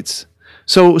United States.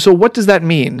 So what does that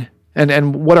mean,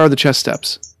 and what are the chess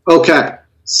steps? Okay,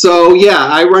 so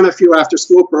I run a few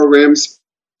after-school programs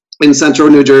in Central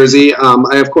New Jersey.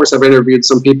 I, of course, have interviewed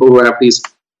some people who have these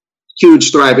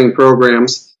huge, thriving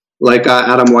programs, like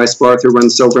Adam Weisbarth, who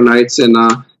runs Silver Knights in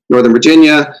Northern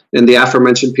Virginia, and the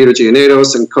aforementioned Peter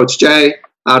Giannatos and Coach Jay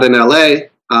out in LA,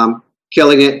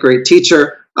 killing it, great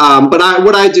teacher. But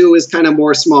what I do is kind of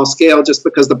more small scale, just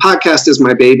because the podcast is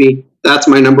my baby. That's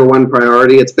my number one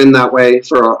priority. It's been that way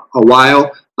for a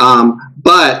while.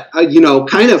 But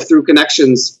kind of through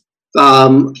connections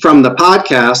from the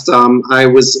podcast, I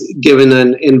was given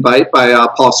an invite by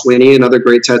Paul Sweeney, another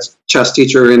great chess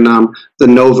teacher in the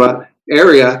Nova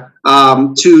area,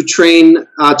 to train,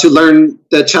 to learn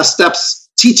the chess steps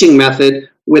teaching method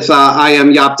with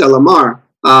I.M. Jaap de la Mar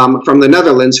from the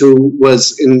Netherlands, who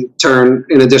was in turn,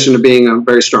 in addition to being a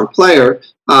very strong player,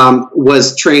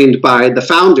 was trained by the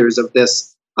founders of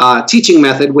this teaching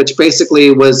method, which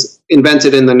basically was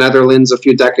invented in the Netherlands a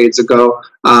few decades ago,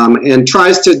 and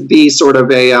tries to be sort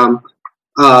of a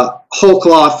whole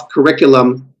cloth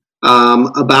curriculum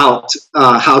about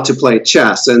how to play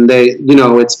chess. And they,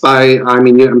 it's by,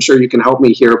 I'm sure you can help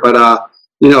me here, but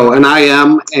an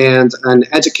IM and an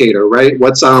educator, right?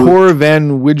 What's Cor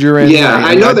van Widgeren? Yeah,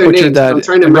 I know their names. I'm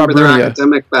trying to remember their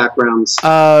academic backgrounds.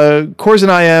 Cor's an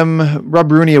IM. Rob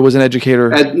Brunia was an educator.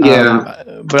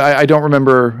 But I don't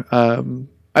remember.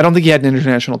 I don't think he had an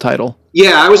international title.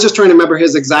 Yeah, I was just trying to remember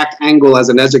his exact angle as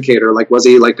an educator. Like, was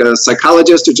he like a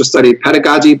psychologist who just studied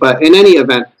pedagogy? But in any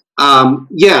event,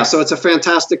 so it's a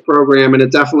fantastic program, and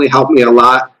it definitely helped me a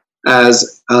lot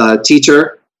as a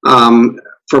teacher.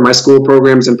 For my school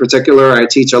programs in particular, I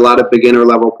teach a lot of beginner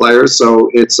level players, so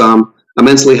it's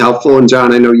immensely helpful. And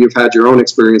John, I know you've had your own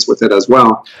experience with it as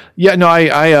well. Yeah, no,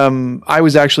 I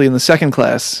was actually in the second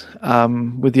class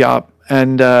with Jaap,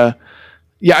 and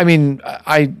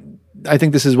I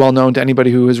think this is well known to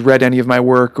anybody who has read any of my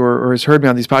work or has heard me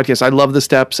on these podcasts. I love the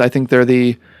steps. I think they're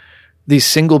the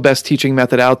single best teaching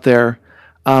method out there.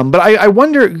 But I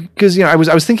wonder, because I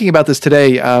was thinking about this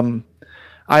today.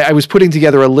 I was putting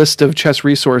together a list of chess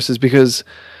resources because,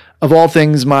 of all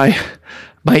things, my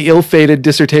ill-fated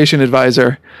dissertation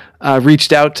advisor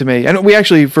reached out to me. And we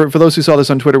actually, for those who saw this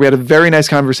on Twitter, we had a very nice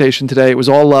conversation today. It was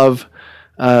all love.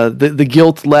 The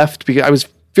guilt left because I was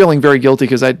feeling very guilty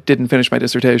because I didn't finish my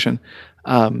dissertation.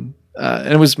 And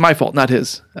it was my fault, not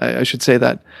his. I should say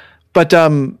that. But, I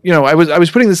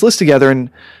was putting this list together and,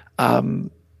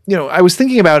 I was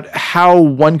thinking about how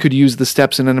one could use the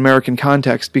steps in an American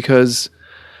context because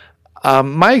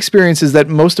my experience is that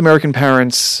most American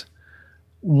parents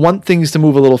want things to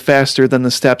move a little faster than the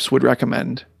steps would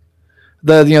recommend.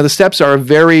 The steps are a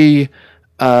very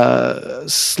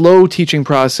slow teaching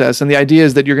process, and the idea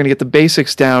is that you're going to get the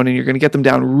basics down and you're going to get them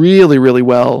down really, really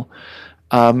well.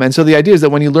 And so the idea is that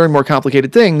when you learn more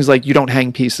complicated things, like you don't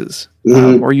hang pieces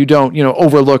or you don't,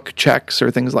 overlook checks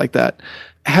or things like that.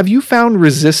 Have you found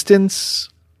resistance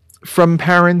from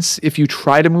parents if you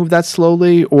try to move that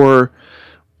slowly, or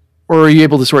are you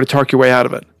able to sort of talk your way out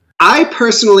of it? I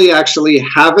personally actually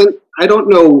haven't. I don't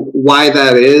know why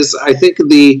that is. I think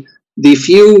the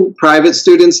few private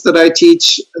students that I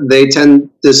teach,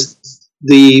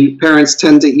 the parents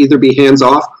tend to either be hands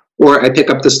off or I pick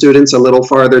up the students a little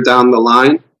farther down the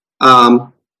line.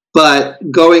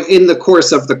 But going in the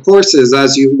course of the courses,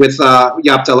 with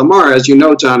Jaap de la Mar, as you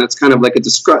know, John, it's kind of like a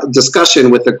discussion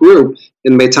with a group.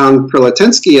 And Meitan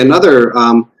Prilatensky, another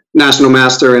national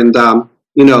master and,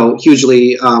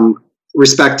 hugely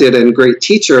respected and great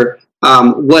teacher,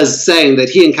 was saying that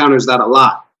he encounters that a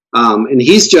lot. And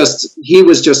he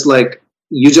was just like,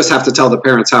 you just have to tell the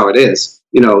parents how it is.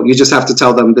 You just have to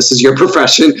tell them this is your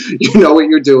profession. You know what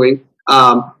you're doing.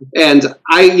 And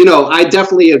I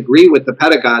definitely agree with the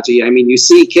pedagogy. I mean, you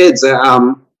see kids,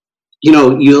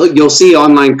 you'll see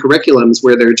online curriculums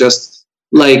where they're just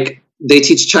like, they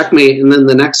teach checkmate, and then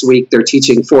the next week they're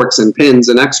teaching forks and pins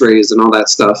and x-rays and all that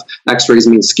stuff. X-rays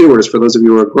mean skewers for those of you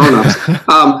who are grown-ups.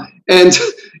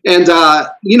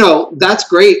 That's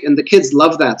great, and the kids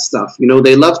love that stuff.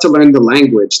 They love to learn the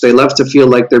language. They love to feel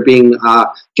like they're getting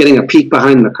a peek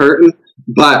behind the curtain.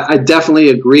 But I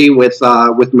definitely agree with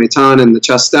Meitan and the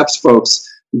Chess Steps folks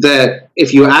that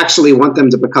if you actually want them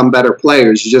to become better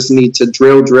players, you just need to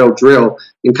drill,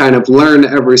 and kind of learn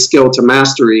every skill to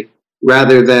mastery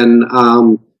rather than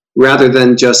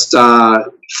just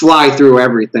fly through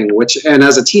everything. And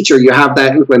as a teacher, you have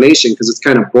that inclination because it's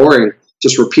kind of boring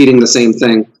just repeating the same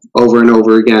thing over and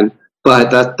over again. But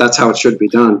that's how it should be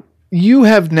done. You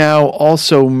have now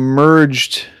also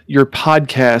merged your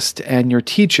podcast and your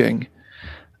teaching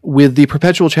with the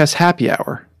Perpetual Chess Happy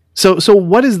Hour. So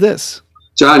what is this?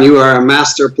 John, you are a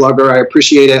master plugger. I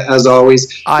appreciate it as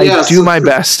always. I do my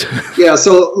best. Yeah,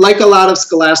 so like a lot of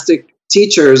scholastic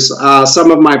teachers,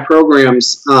 some of my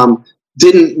programs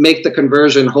didn't make the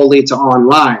conversion wholly to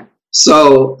online.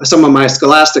 So some of my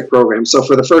scholastic programs. So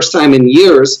for the first time in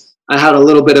years, I had a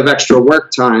little bit of extra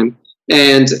work time.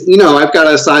 And, I've got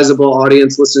a sizable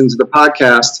audience listening to the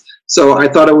podcast. So I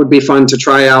thought it would be fun to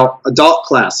try out adult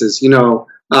classes.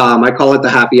 I call it the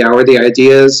happy hour. The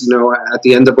idea is, at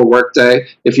the end of a work day,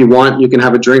 if you want, you can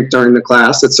have a drink during the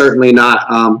class. It's certainly not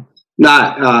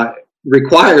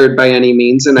required by any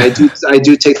means, and I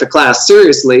do take the class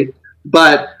seriously.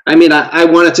 But I mean, I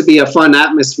want it to be a fun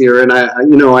atmosphere, and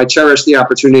I cherish the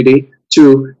opportunity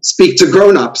to speak to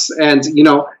grown-ups and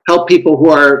help people who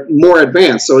are more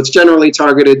advanced. So it's generally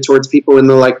targeted towards people in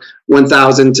the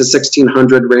 1,000 to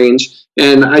 1,600 range,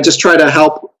 and I just try to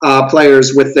help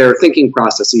players with their thinking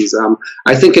processes.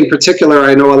 I think in particular,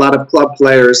 I know a lot of club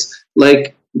players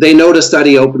they know to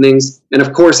study openings, and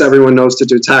of course everyone knows to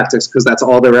do tactics because that's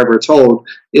all they're ever told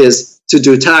is to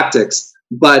do tactics.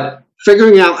 But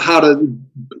figuring out how to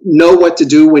know what to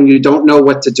do when you don't know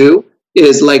what to do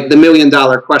is like the $1 million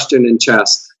question in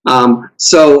chess.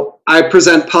 So I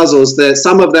present puzzles that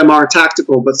some of them are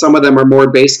tactical, but some of them are more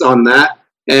based on that.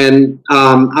 And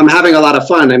I'm having a lot of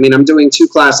fun. I mean, I'm doing 2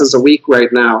 classes a week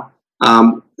right now.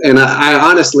 And I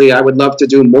honestly, I would love to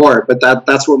do more, but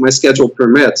that's what my schedule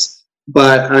permits.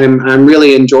 But I'm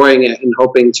really enjoying it and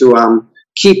hoping to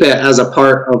keep it as a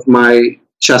part of my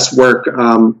chess work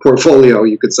portfolio,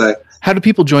 you could say. How do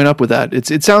people join up with that?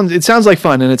 It sounds like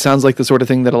fun, and it sounds like the sort of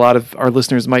thing that a lot of our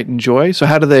listeners might enjoy. So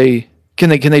how do they? Can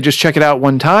they just check it out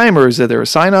one time, or is there a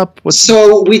sign up?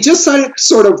 So we just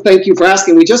thank you for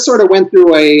asking. We just sort of went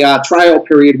through a trial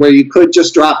period where you could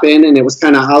just drop in, and it was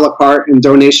kind of a la carte and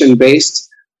donation based.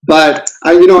 But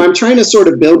I'm trying to sort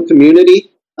of build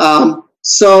community.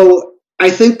 So I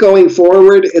think going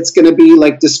forward, it's going to be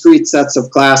like discrete sets of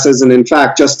classes. And in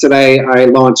fact, just today, I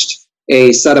launched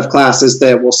a set of classes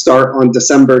that will start on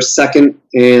December 2nd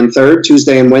and 3rd,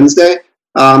 Tuesday and Wednesday.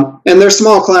 And they're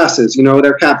small classes,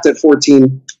 they're capped at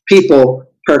 14 people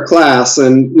per class.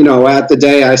 And, at the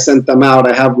day I sent them out,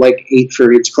 I have 8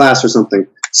 for each class or something.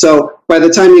 So by the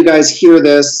time you guys hear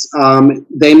this,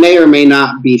 they may or may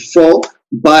not be full.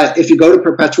 But if you go to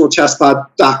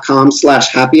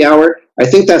perpetualchesspod.com/happy hour, I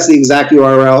think that's the exact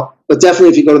URL. But definitely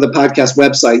if you go to the podcast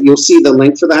website, you'll see the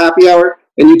link for the happy hour,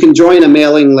 and you can join a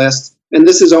mailing list. And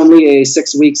this is only a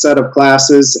 6-week set of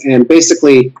classes. And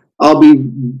basically, I'll be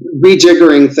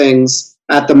rejiggering things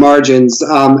at the margins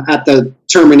at the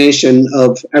termination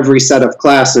of every set of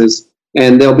classes.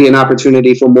 And there'll be an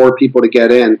opportunity for more people to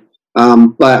get in.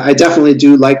 But I definitely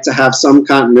do like to have some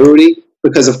continuity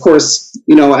because, of course,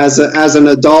 as an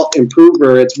adult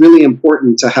improver, it's really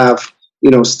important to have,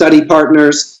 study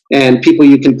partners and people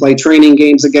you can play training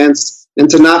games against, and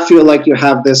to not feel like you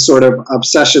have this sort of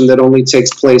obsession that only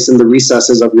takes place in the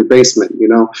recesses of your basement.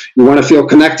 You want to feel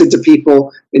connected to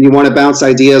people and you want to bounce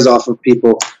ideas off of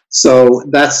people. So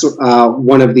that's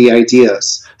one of the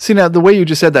ideas. See, now the way you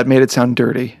just said that made it sound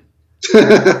dirty.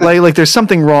 like there's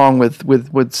something wrong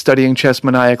with studying chess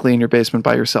maniacally in your basement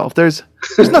by yourself. There's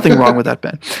nothing wrong with that,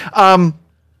 Ben.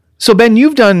 So Ben,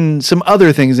 you've done some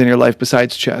other things in your life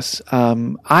besides chess.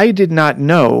 I did not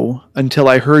know until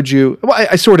I heard you. Well,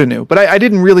 I sort of knew, but I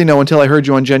didn't really know until I heard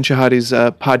you on Jen Shahadi's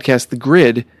podcast, The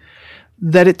Grid,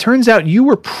 that it turns out you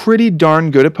were pretty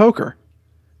darn good at poker.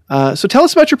 So tell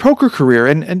us about your poker career.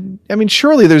 And I mean,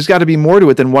 surely there's got to be more to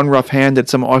it than one rough hand at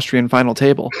some Austrian final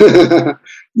table.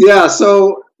 Yeah.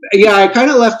 So, I kind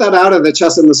of left that out of the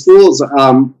Chess in the Schools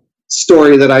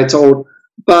story that I told.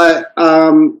 But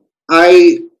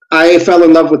I fell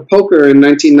in love with poker in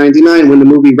 1999 when the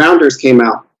movie Rounders came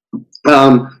out,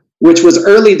 which was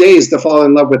early days to fall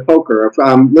in love with poker. If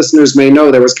listeners may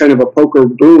know, there was kind of a poker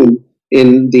boom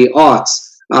in the aughts.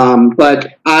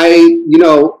 But I,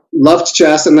 loved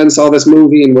chess and then saw this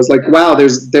movie and was like, wow,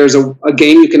 there's a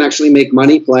game you can actually make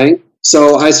money playing.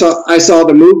 So I saw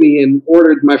the movie and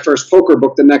ordered my first poker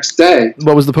book the next day.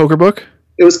 What was the poker book?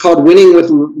 It was called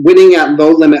Winning at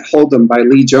Low Limit Hold'em by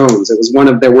Lee Jones. It was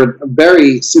there were a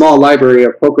very small library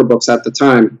of poker books at the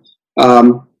time.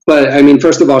 But I mean,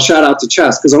 first of all, shout out to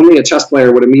chess, because only a chess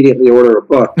player would immediately order a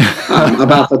book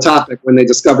about the topic when they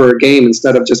discover a game,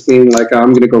 instead of just being like,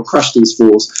 I'm going to go crush these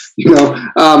fools,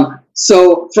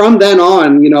 So from then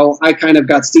on, I kind of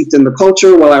got steeped in the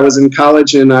culture while I was in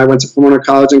college, and I went to Pomona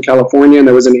College in California, and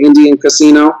there was an Indian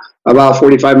casino about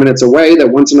 45 minutes away that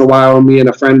once in a while me and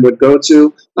a friend would go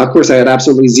to. Of course, I had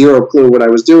absolutely zero clue what I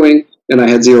was doing, and I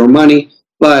had zero money,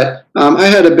 but I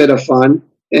had a bit of fun.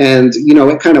 And,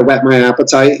 it kind of whet my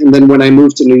appetite. And then when I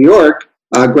moved to New York,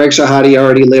 Greg Shahade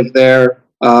already lived there.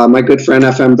 My good friend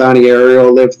FM Donnie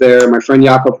Ariel lived there. My friend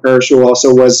Jakob Hirsch, who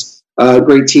also was a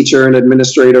great teacher and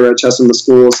administrator at Chess in the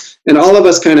Schools. And all of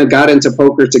us kind of got into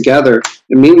poker together.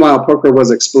 And meanwhile, poker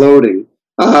was exploding.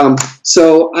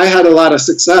 So I had a lot of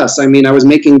success. I mean, I was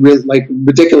making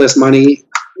ridiculous money,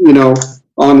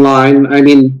 online. I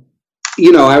mean,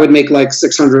 I would make like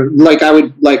 600, I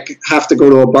would have to go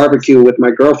to a barbecue with my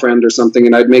girlfriend or something,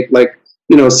 and I'd make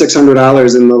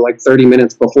 $600 in the 30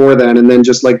 minutes before then, and then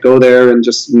just go there and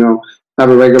just, have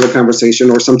a regular conversation,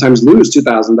 or sometimes lose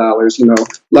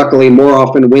 $2,000, luckily more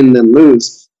often win than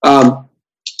lose.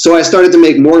 So I started to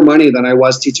make more money than I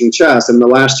was teaching chess. And the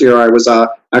last year I was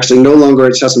actually no longer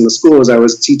at Chess in the Schools. I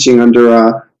was teaching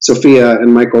under Sophia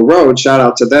and Michael Rode, shout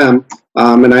out to them.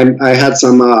 And I had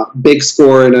some big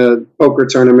score in a poker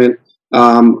tournament,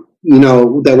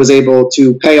 that was able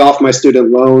to pay off my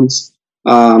student loans,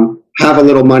 have a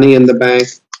little money in the bank.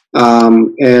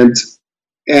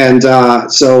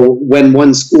 So when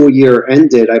one school year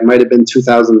ended, I might have been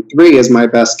 2003 as my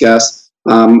best guess,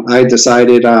 I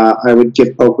decided I would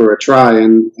give poker a try.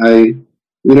 And I,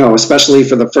 especially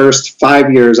for the first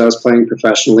 5 years I was playing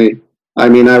professionally, I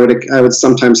mean, I would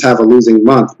sometimes have a losing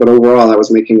month, but overall I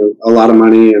was making a lot of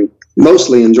money and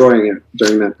mostly enjoying it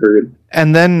during that period.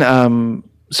 And then,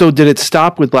 so did it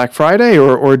stop with Black Friday,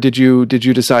 or did you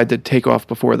decide to take off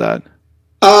before that?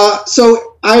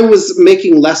 So I was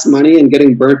making less money and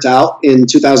getting burnt out in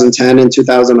 2010 and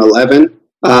 2011.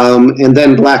 And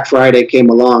then Black Friday came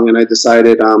along, and I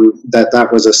decided that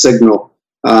was a signal.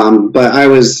 But I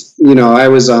was,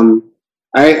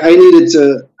 I needed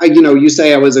to, you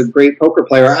say I was a great poker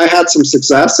player. I had some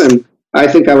success, and I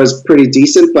think I was pretty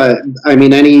decent. But I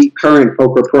mean, any current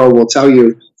poker pro will tell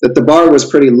you that the bar was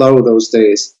pretty low those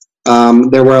days.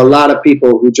 There were a lot of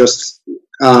people who just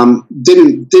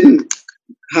didn't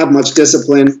have much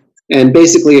discipline. And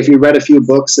basically, if you read a few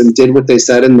books and did what they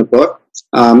said in the book,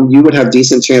 you would have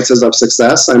decent chances of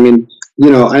success. I mean,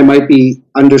 I might be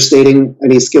understating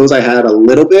any skills I had a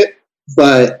little bit,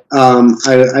 but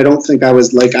I don't think I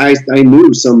was I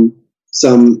knew some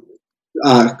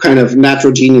kind of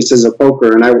natural geniuses of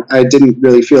poker, and I didn't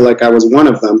really feel like I was one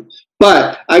of them.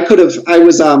 But I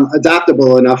was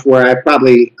adaptable enough where I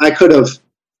could have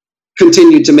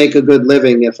continued to make a good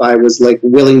living if I was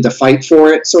willing to fight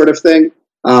for it, sort of thing.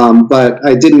 But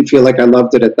I didn't feel like I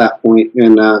loved it at that point.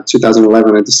 In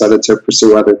 2011, I decided to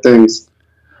pursue other things.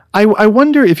 I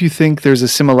wonder if you think there's a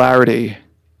similarity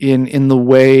in the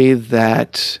way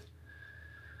that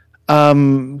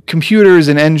computers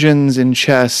and engines in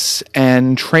chess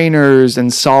and trainers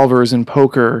and solvers in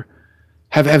poker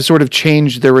have sort of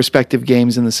changed their respective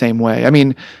games in the same way. I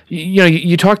mean,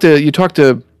 you talk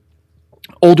to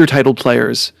older titled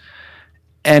players,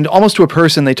 and almost to a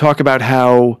person, they talk about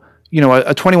how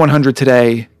a 2100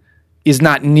 today is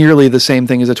not nearly the same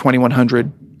thing as a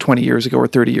 2100 20 years ago or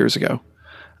 30 years ago.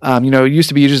 It used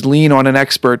to be you just lean on an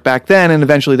expert back then, and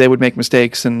eventually they would make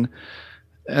mistakes, and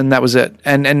that was it.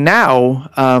 And now,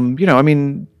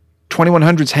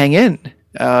 2100s hang in.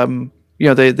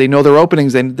 They know their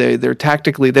openings. They're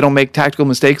tactically, they don't make tactical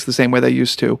mistakes the same way they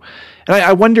used to. And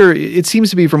I wonder, it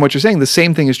seems to be, from what you're saying, the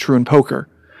same thing is true in poker,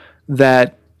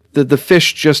 that the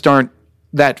fish just aren't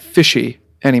that fishy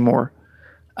anymore.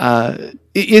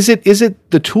 Is it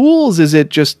the tools? Is it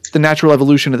just the natural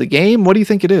evolution of the game? What do you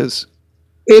think it is?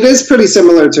 It is pretty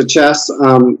similar to chess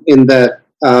in that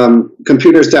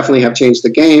computers definitely have changed the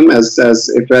game, as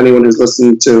if anyone who's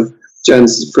listened to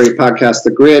Jen's great podcast,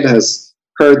 The Grid, has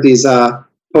heard these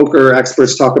poker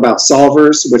experts talk about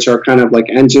solvers, which are kind of like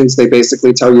engines. They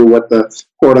basically tell you what the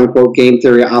quote-unquote game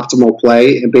theory optimal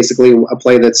play, and basically a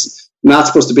play that's not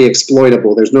supposed to be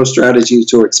exploitable. There's no strategy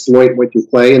to exploit what you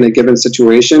play in a given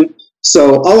situation.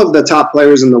 So all of the top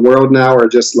players in the world now are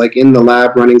just like in the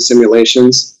lab running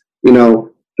simulations,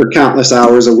 for countless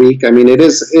hours a week. I mean, it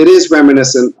is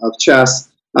reminiscent of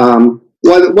chess.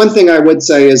 One thing I would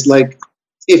say is, like,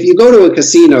 if you go to a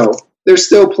casino, there's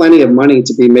still plenty of money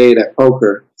to be made at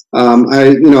poker.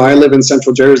 I live in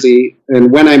Central Jersey,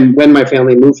 and when my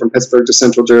family moved from Pittsburgh to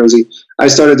Central Jersey, I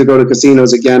started to go to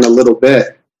casinos again a little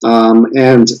bit.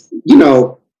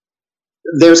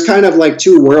 There's kind of like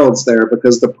two worlds there,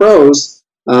 because the pros,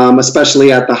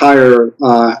 especially at the higher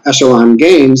echelon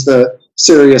games, the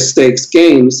serious stakes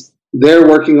games, they're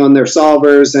working on their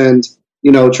solvers and,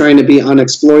 trying to be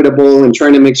unexploitable and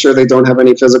trying to make sure they don't have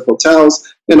any physical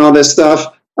tells and all this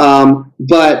stuff.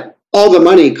 But all the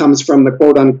money comes from the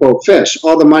quote unquote fish.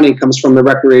 All the money comes from the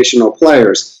recreational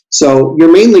players. So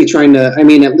you're mainly trying to,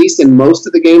 at least in most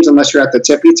of the games, unless you're at the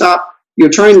tippy top, you're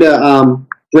trying to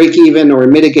break even or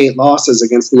mitigate losses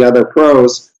against the other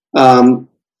pros.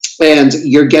 And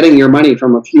you're getting your money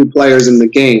from a few players in the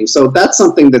game. So that's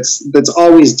something that's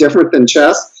always different than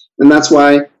chess. And that's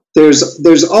why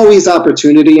there's always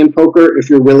opportunity in poker if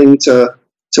you're willing to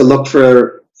look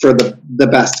for the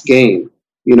best game.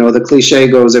 The cliche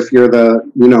goes, if you're the,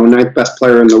 ninth best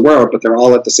player in the world, but they're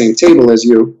all at the same table as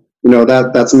you,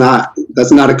 that's not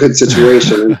a good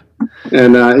situation.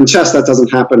 And in chess, that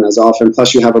doesn't happen as often.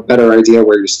 Plus, you have a better idea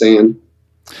where you stand.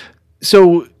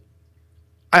 So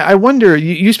I wonder,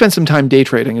 you spent some time day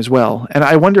trading as well, and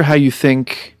I wonder how you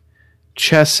think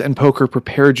chess and poker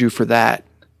prepared you for that.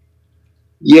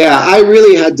 Yeah, I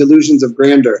really had delusions of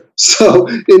grandeur. So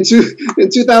in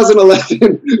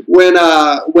 2011,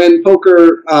 when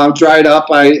poker dried up,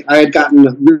 I had gotten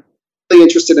really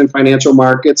interested in financial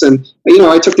markets, and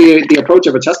I took the approach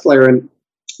of a chess player and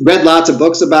read lots of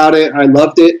books about it. I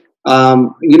loved it. I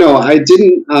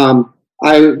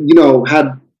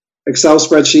had Excel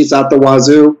spreadsheets out the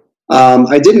wazoo.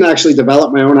 I didn't actually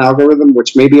develop my own algorithm,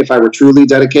 which maybe if I were truly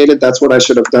dedicated, that's what I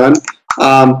should have done.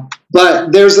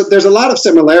 But there's a lot of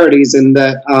similarities in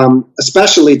that,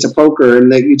 especially to poker, in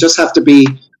that you just have to be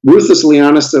ruthlessly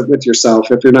honest with yourself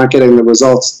if you're not getting the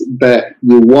results that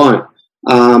you want.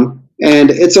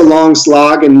 And it's a long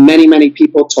slog, and many, many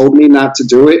people told me not to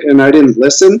do it, and I didn't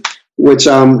listen, which,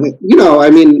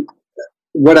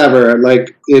 whatever,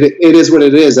 like it is what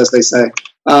it is, as they say.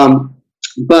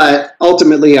 But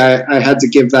ultimately I had to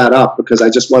give that up because I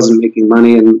just wasn't making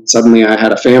money, and suddenly I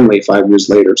had a family 5 years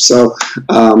later. So,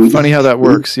 funny how that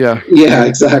works. Yeah. Yeah,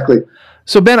 exactly.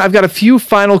 So Ben, I've got a few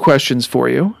final questions for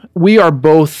you. We are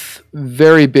both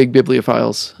very big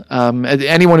bibliophiles.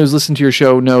 Anyone who's listened to your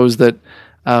show knows that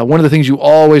one of the things you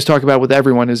always talk about with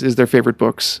everyone is their favorite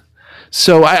books.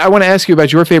 So I want to ask you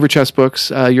about your favorite chess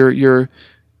books,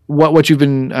 what you've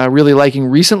been really liking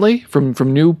recently from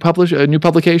new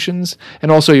publications,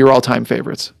 and also your all-time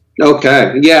favorites.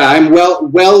 Okay. Yeah, I'm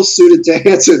well suited to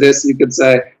answer this, you could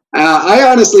say. I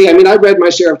honestly, I read my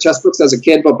share of chess books as a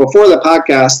kid, but before the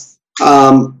podcast,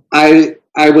 I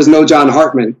was no John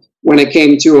Hartman when it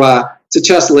came to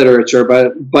chess literature,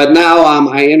 but now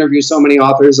I interview so many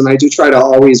authors, and I do try to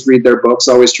always read their books,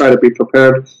 always try to be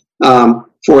prepared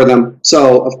for them.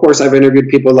 So, of course, I've interviewed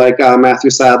people like Matthew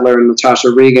Sadler and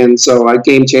Natasha Regan. So,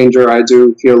 Game Changer, I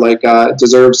do feel like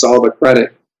deserves all the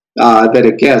credit that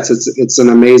it gets. It's an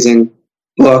amazing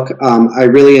book. I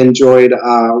really enjoyed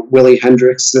Willie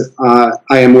Hendricks. I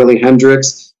Am Willie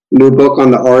Hendricks' new book on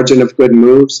the origin of good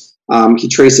moves. He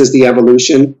traces the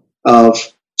evolution of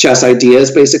chess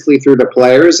ideas basically through the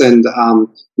players, and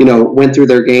went through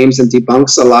their games and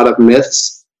debunks a lot of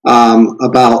myths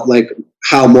about like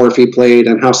how Morphy played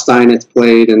and how Steinitz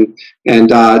played, and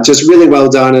just really well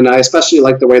done. And I especially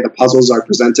like the way the puzzles are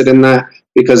presented in that,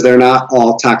 because they're not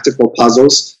all tactical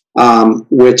puzzles,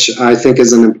 which I think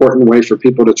is an important way for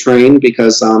people to train,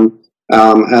 because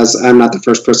as I'm not the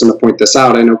first person to point this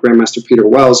out, I know Grandmaster Peter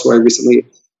Wells, who I recently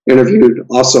interviewed,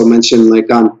 also mentioned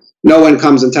no one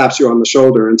comes and taps you on the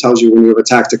shoulder and tells you when you have a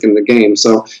tactic in the game.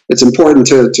 So it's important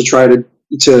to try to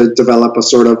develop a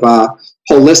sort of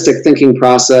holistic thinking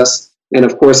process. And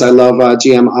of course, I love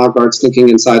GM Agard's Thinking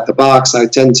Inside the Box. I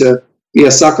tend to be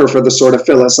a sucker for the sort of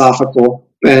philosophical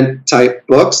bent type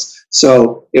books.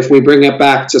 So if we bring it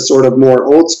back to sort of more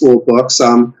old school books,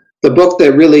 the book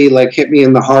that really hit me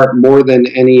in the heart more than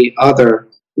any other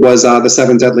was The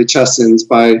Seven Deadly Chess Sins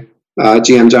by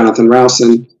GM Jonathan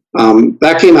Rowson.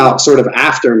 That came out sort of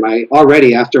after my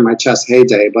chess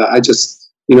heyday, but I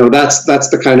just, that's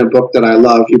the kind of book that I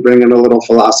love. You bring in a little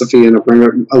philosophy and bring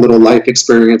in a little life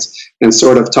experience and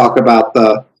sort of talk about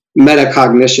the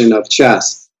metacognition of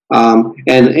chess. And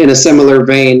in a similar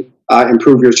vein,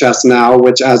 Improve Your Chess Now,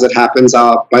 which as it happens,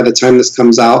 by the time this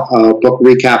comes out, a book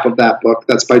recap of that book,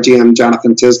 that's by GM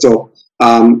Jonathan Tisdall,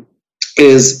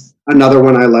 is another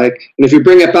one I like. And if you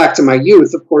bring it back to my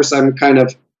youth, of course, I'm kind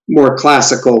of more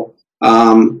classical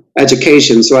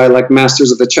education. So I like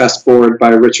Masters of the Chessboard by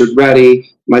Richard Reddy,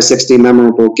 My 60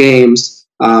 Memorable Games.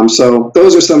 So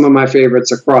those are some of my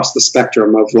favorites across the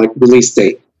spectrum of like release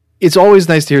date. It's always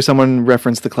nice to hear someone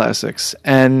reference the classics.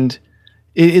 And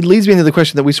it leads me into the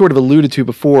question that we sort of alluded to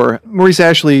before. Maurice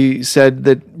Ashley said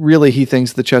that really he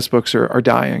thinks the chess books are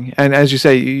dying. And as you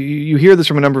say, you hear this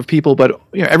from a number of people, but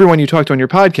everyone you talk to on your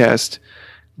podcast,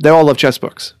 they all love chess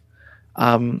books.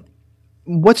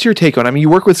 What's your take on it? I mean, you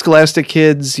work with Scholastic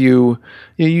kids. You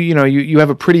have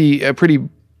a pretty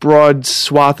broad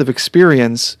swath of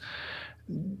experience.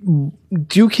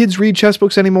 Do kids read chess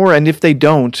books anymore? And if they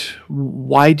don't,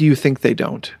 why do you think they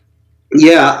don't?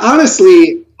 Yeah,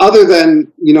 honestly, other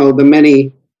than, the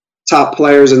many top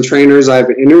players and trainers I've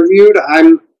interviewed,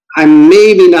 I'm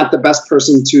maybe not the best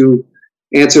person to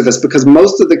answer this, because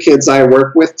most of the kids I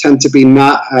work with tend to be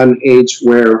not an age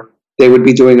where they would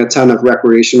be doing a ton of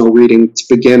recreational reading to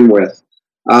begin with.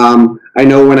 I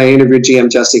know when I interviewed GM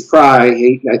Jesse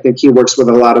Pry, I think he works with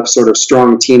a lot of sort of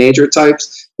strong teenager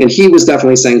types, and he was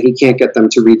definitely saying he can't get them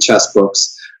to read chess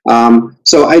books.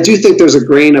 So I do think there's a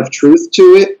grain of truth to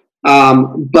it.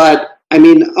 But I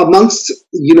mean, amongst,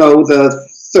 the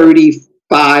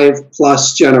 35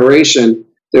 plus generation,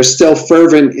 there's still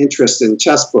fervent interest in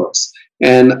chess books.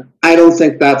 And I don't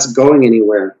think that's going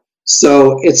anywhere.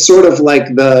 So it's sort of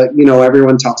like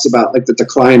everyone talks about like the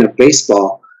decline of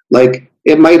baseball. Like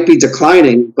it might be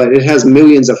declining, but it has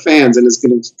millions of fans and is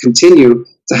going to continue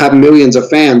to have millions of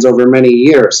fans over many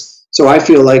years. So I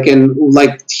feel like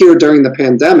here during the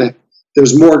pandemic,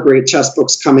 there's more great chess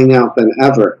books coming out than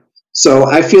ever. So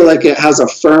I feel like it has a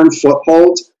firm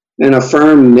foothold and a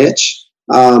firm niche.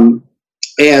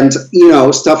 And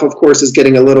stuff, of course, is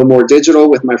getting a little more digital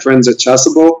with my friends at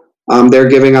Chessable. They're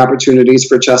giving opportunities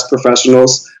for chess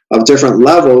professionals of different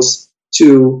levels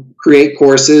to create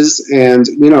courses and,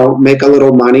 make a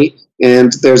little money.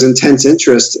 And there's intense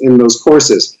interest in those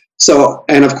courses. So,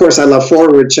 and of course, I love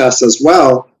forward chess as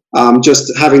well.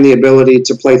 Just having the ability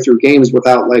to play through games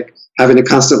without like having to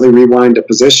constantly rewind a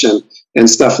position and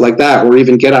stuff like that, or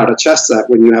even get out a chess set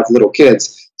when you have little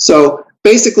kids. So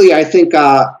basically, I think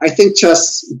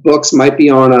chess books might be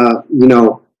on a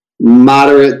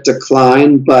moderate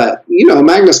decline, but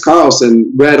Magnus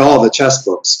Carlsen read all the chess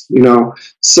books.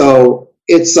 So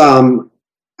it's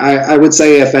I would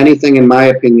say, if anything, in my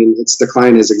opinion, its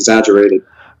decline is exaggerated.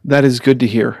 That is good to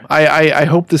hear. I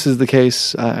hope this is the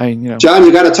case. John,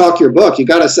 you got to talk your book. You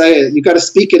got to say it. You got to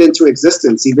speak it into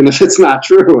existence, even if it's not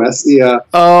true. That's the.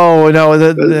 Oh no!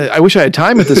 I wish I had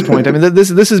time at this point. I mean, this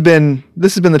has been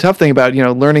the tough thing about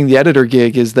learning the editor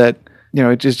gig, is that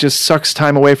it just sucks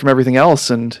time away from everything else.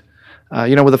 And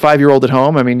with a 5-year-old at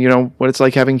home, I mean, what it's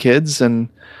like having kids, and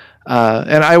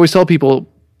I always tell people,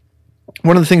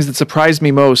 one of the things that surprised me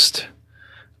most,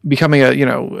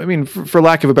 becoming for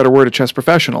lack of a better word, a chess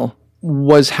professional,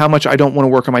 was how much I don't want to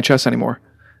work on my chess anymore.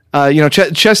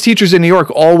 Chess teachers in New York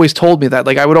always told me that.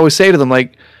 Like, I would always say to them,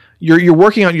 like,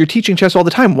 you're teaching chess all the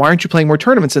time. Why aren't you playing more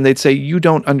tournaments? And they'd say, you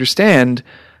don't understand.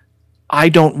 I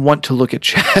don't want to look at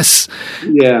chess.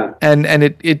 Yeah. And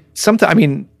it sometimes, I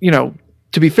mean,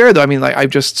 to be fair though, I mean, like, I've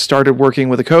just started working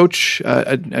with a coach,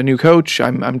 a new coach.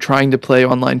 I'm trying to play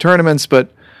online tournaments,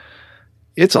 but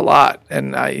it's a lot,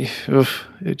 and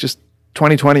it just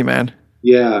 2020, man.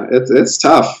 Yeah, it's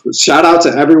tough. Shout out to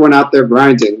everyone out there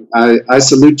grinding. I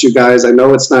salute you guys. I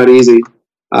know it's not easy,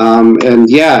 and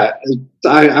yeah,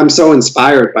 I'm so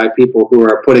inspired by people who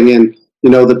are putting in.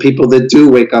 The people that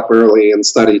do wake up early and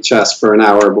study chess for an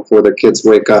hour before their kids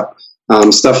wake up,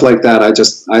 stuff like that.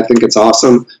 I think it's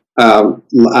awesome.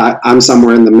 I'm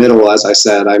somewhere in the middle, as I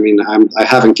said. I mean, I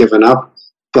haven't given up,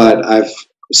 but I've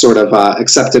sort of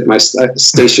accepted my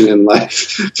station in life,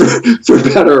 for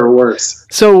better or worse.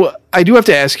 So I do have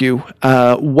to ask you,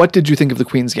 what did you think of The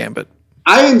Queen's Gambit?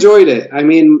 I enjoyed it. I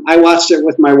mean, I watched it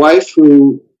with my wife,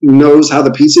 who knows how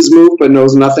the pieces move, but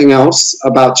knows nothing else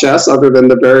about chess other than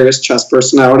the various chess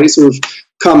personalities who've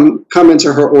come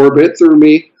into her orbit through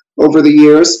me over the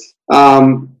years.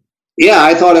 Yeah,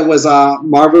 I thought it was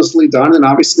marvelously done, and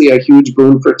obviously a huge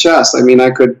boon for chess. I mean, I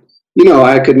could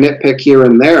nitpick here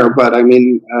and there, but I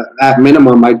mean, at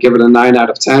minimum, I'd give it a 9 out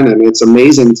of 10. I mean, it's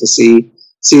amazing to see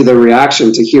see the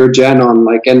reaction, to hear Jen on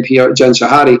like NPR, Jen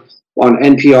Shahade on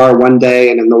NPR one day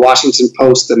and in the Washington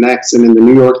Post the next and in the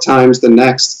New York Times the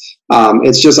next.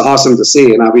 It's just awesome to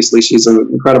see. And obviously she's an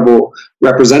incredible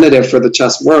representative for the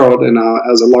chess world. And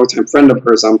as a longtime friend of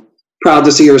hers, I'm proud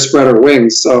to see her spread her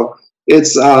wings. So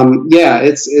it's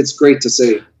great to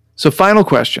see. So final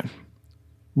question.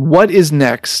 What is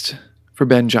next for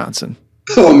Ben Johnson?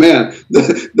 Oh man,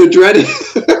 the dreaded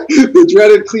the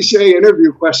dreaded cliche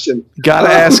interview question. Gotta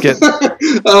ask it.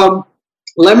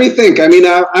 Let me think. I mean,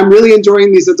 I'm really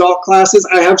enjoying these adult classes.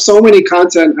 I have so many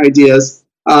content ideas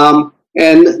and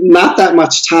not that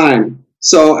much time.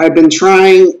 So I've been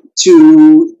trying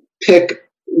to pick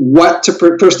what to.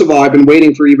 First of all, I've been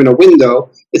waiting for even a window.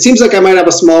 It seems like I might have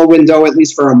a small window, at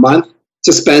least for a month,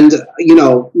 to spend,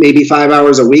 maybe 5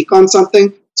 hours a week on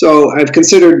something. So I've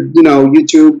considered,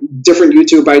 different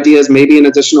YouTube ideas, maybe an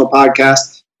additional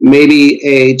podcast, maybe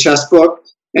a chess book.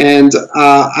 And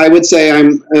I would say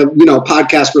I'm,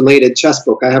 podcast-related chess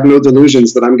book. I have no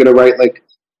delusions that I'm going to write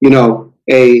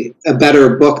a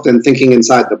better book than Thinking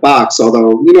Inside the Box.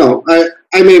 Although,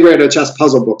 I may write a chess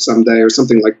puzzle book someday or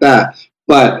something like that.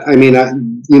 But I mean,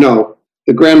 the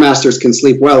grandmasters can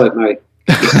sleep well at night.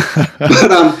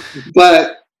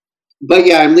 But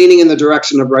yeah, I'm leaning in the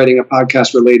direction of writing a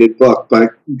podcast-related book,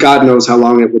 but God knows how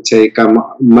long it would take.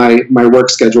 My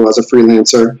work schedule as a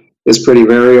freelancer is pretty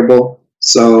variable.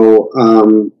 So,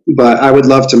 but I would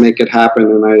love to make it happen,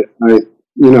 and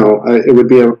it would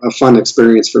be a fun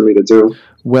experience for me to do.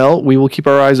 Well, we will keep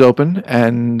our eyes open,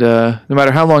 and no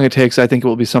matter how long it takes, I think it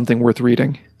will be something worth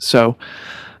reading. So,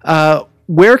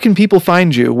 where can people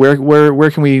find you?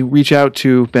 Where can we reach out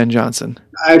to Ben Johnson?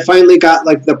 I finally got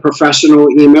like the professional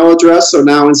email address. So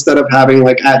now instead of having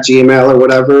like at Gmail or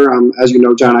whatever, as you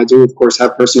know, John, I do of course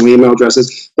have personal email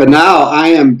addresses, but now I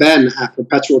am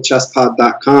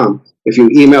ben@perpetualchesspod.com. If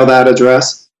you email that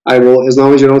address, I will, as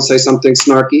long as you don't say something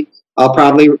snarky, I'll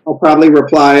probably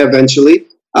reply eventually.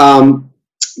 But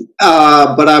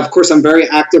of course I'm very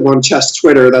active on Chess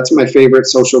Twitter. That's my favorite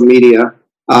social media.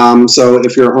 So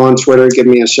if you're on Twitter, give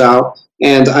me a shout.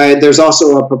 And there's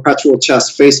also a Perpetual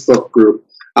Chess Facebook group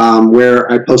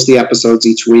where I post the episodes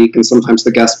each week, and sometimes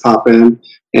the guests pop in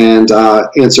and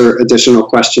answer additional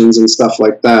questions and stuff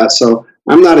like that. So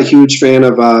I'm not a huge fan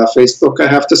of Facebook, I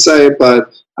have to say,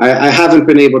 but I haven't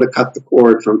been able to cut the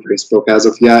cord from Facebook as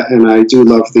of yet, and I do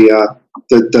love I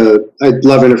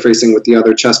love interfacing with the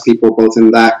other chess people, both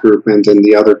in that group and in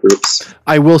the other groups.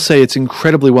 I will say it's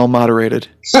incredibly well moderated.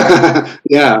 Yeah.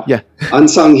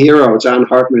 Unsung hero, John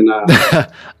Hartman.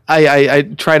 I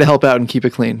try to help out and keep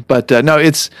it clean, but no,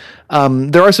 it's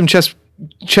there are some chess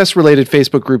related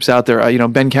Facebook groups out there.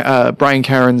 Brian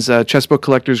Caron's Chess Book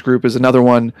Collectors group is another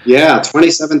one. Yeah,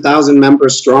 27,000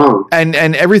 members strong. And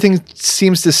everything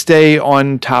seems to stay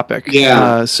on topic.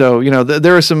 Yeah. So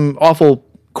there are some awful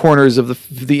corners of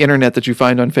the internet that you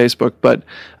find on Facebook, but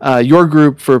your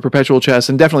group for Perpetual Chess,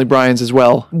 and definitely Brian's as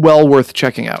well worth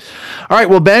checking out. All right,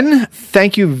 well, Ben,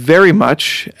 thank you very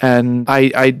much, and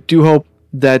I do hope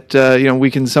that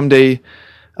we can someday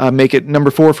make it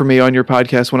number 4 for me on your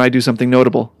podcast when I do something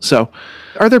notable. So,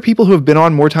 are there people who have been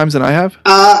on more times than I have?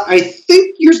 I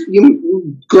think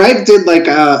Greg did like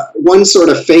one sort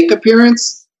of fake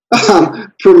appearance.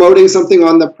 Promoting something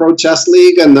on the Pro Chess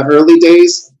League in the early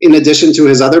days, in addition to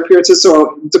his other appearances.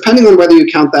 So depending on whether you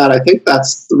count that, I think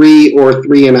that's 3 or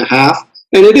 3.5.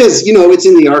 And it is, it's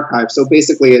in the archive, so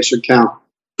basically it should count.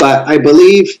 But I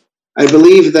believe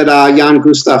that Jan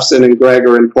Gustafsson and Greg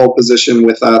are in pole position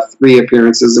with 3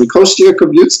 appearances. And Kostya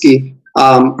Kobyutsky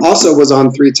also was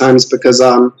on 3 times because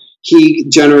he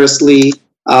generously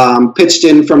pitched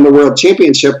in from the World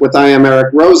Championship with I Am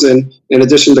Eric Rosen, in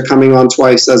addition to coming on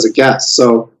twice as a guest.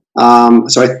 So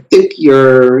I think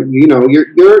you're in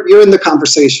the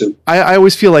conversation. I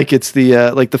always feel like it's the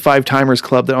 5-timers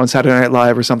club that on Saturday Night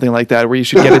Live or something like that, where you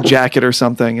should get a jacket or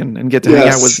something and get to hang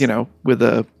out with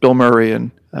Bill Murray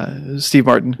and Steve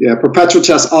Martin. Yeah, Perpetual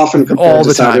Chess often compared all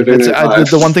the to time. Saturday Night Live.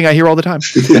 The one thing I hear all the time.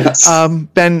 Yes.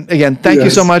 Ben, again, thank you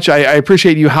so much. I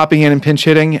appreciate you hopping in and pinch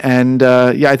hitting, and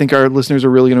I think our listeners are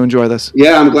really going to enjoy this.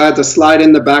 Yeah, I'm glad to slide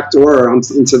in the back door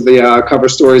into the cover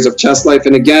stories of Chess Life.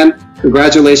 And again,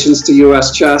 congratulations to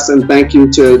U.S. Chess, and thank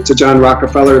you to John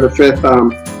Rockefeller V.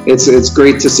 It's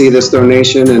great to see this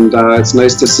donation, and it's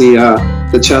nice to see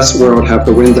the chess world have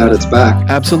the wind at its back.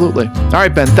 Absolutely. All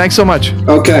right, Ben, thanks so much.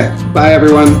 Okay. Bye,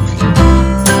 everyone.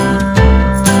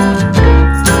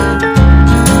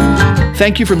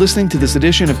 Thank you for listening to this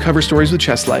edition of Cover Stories with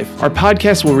Chess Life. Our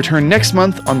podcast will return next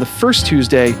month on the first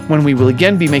Tuesday, when we will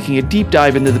again be making a deep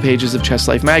dive into the pages of Chess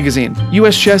Life magazine.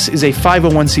 US Chess is a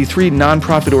 501c3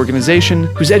 nonprofit organization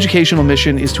whose educational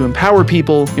mission is to empower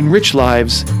people, enrich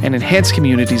lives, and enhance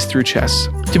communities through chess.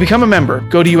 To become a member,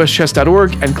 go to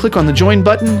uschess.org and click on the Join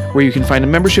button, where you can find a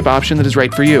membership option that is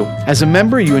right for you. As a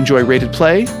member, you enjoy rated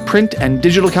play, print and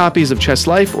digital copies of Chess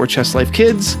Life or Chess Life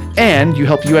Kids, and you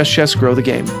help US Chess grow the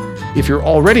game. If you're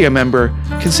already a member,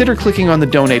 consider clicking on the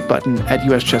Donate button at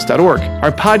uschess.org.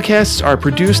 Our podcasts are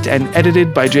produced and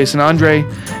edited by Jason Andre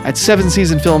at Seven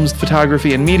Season Films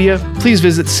Photography and Media. Please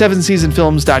visit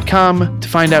sevenseasonfilms.com to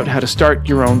find out how to start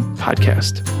your own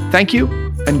podcast. Thank you,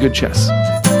 and good chess.